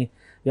त्यही छ नि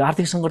यो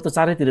आर्थिक सङ्कट त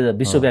चारैतिर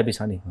विश्वव्यापी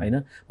छ नि होइन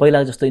पहिला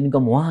जस्तो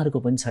इन्कम उहाँहरूको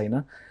पनि छैन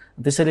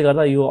त्यसैले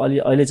गर्दा यो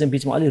अहिले चाहिँ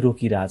बिचमा अलि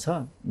रोकिरहेछ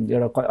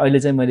एउटा अहिले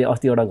चाहिँ मैले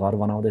अस्ति एउटा घर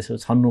बनाउँदैछु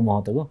छन्नु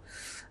महत्त्वको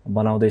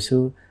बनाउँदैछु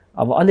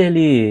अब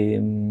अलिअलि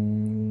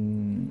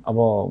अब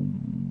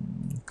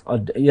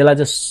यसलाई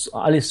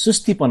चाहिँ अलि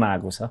सुस्तीपना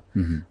आएको छ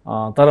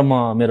तर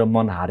मेरो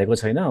मन हारेको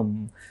छैन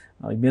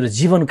मेरो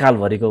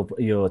जीवनकालभरिको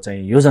यो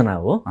चाहिँ योजना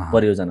हो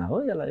परियोजना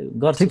हो यसलाई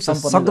गर्छु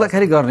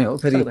सक्दाखेरि गर्ने हो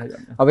फेरि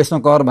अब यसमा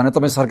कर भने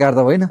तपाईँ सरकार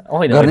त होइन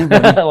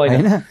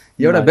होइन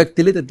एउटा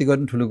व्यक्तिले त्यति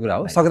गर्नु ठुलो कुरा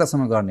हो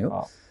सक्दासम्म गर्ने हो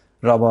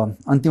र अब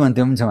अन्तिम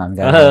छौँ हामी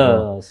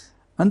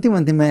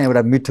अन्तिममा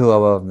एउटा मिठो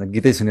अब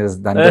गीतै सुनेर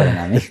जाने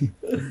हामी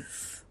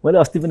मैले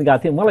अस्ति पनि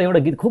गाएको थिएँ मलाई एउटा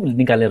गीत खुब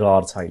निकाल्ने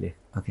रहर छ अहिले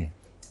ओके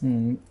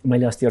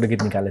मैले अस्ति एउटा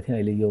गीत निकालेको थिएँ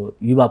अहिले यो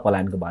युवा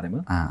पलायनको बारेमा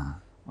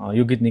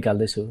यो गीत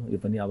निकाल्दैछु यो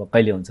पनि अब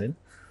कहिले हुन्छ होइन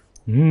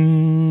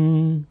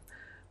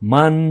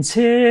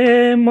मान्छे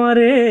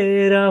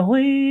मरेर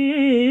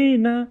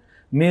होइन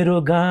मेरो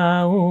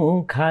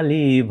गाउँ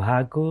खाली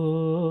भएको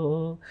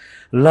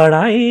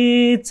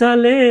लडाईँ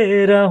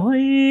चलेर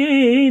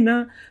होइन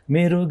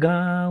मेरो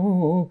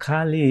गाउँ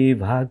खाली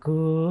भएको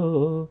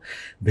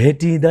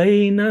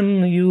भेटिँदैनन्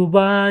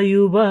युवा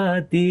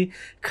युवती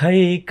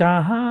खै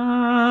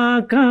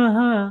कहाँ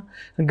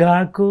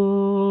गएको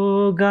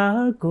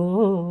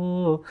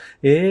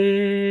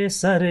ए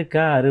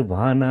सरकार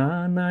भन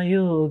न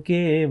यो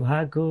के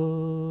भएको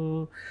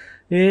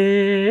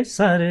ए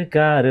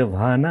सरकार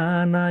भन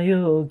न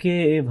यो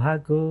के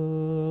भएको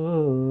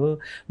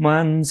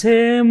मान्छे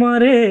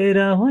मरेर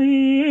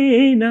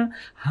होइन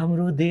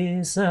हाम्रो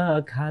देश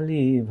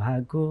खाली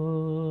भएको।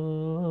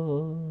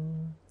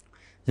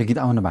 यो गीत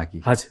आउन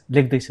बाँकी हजुर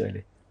लेख्दैछु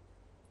अहिले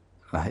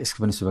यसको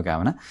पनि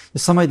शुभकामना। यो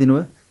समय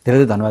दिनुभयो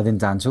धेरै धन्यवाद दिन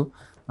चाहन्छु।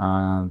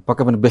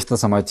 पक्कै पनि व्यस्त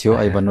समय थियो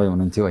अहिले भन्नु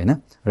हुनुहुन्थ्यो होइन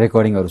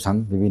रेकर्डिङहरू छन्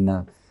विभिन्न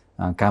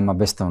काममा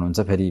व्यस्त हुनुहुन्छ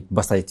फेरि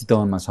बसाइ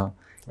चितवनमा छ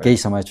केही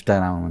समय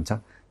छुट्याएर आउनुहुन्छ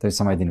त्यो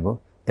समय दिनुभयो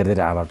धेरै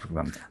धेरै आभार प्रकट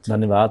गर्न चाहन्छु।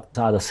 धन्यवाद।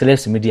 आज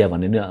सेलेब्स मिडिया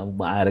भन्ने नि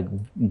आएर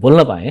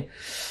बोल्न पाएँ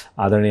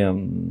आदरणीय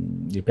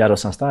यो प्यारो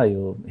संस्था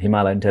यो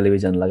हिमालयन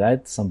टेलिभिजन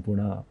लगायत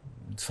सम्पूर्ण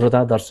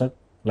श्रोता दर्शक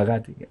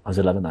लगायत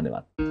हजुरलाई पनि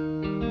धन्यवाद।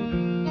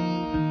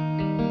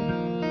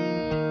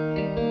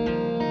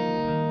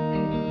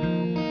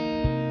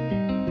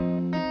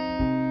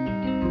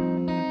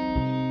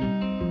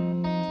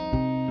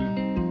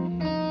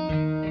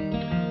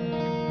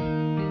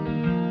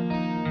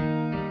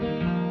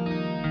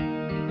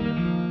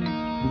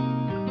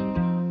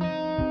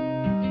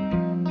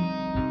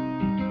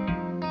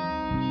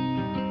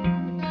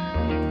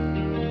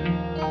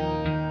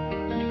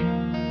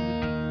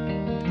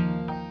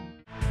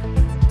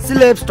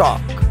 Celebs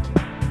Talk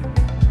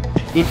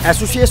in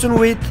association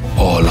with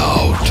All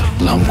Out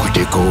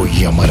Lamkuteko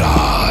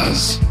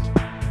Yamaras.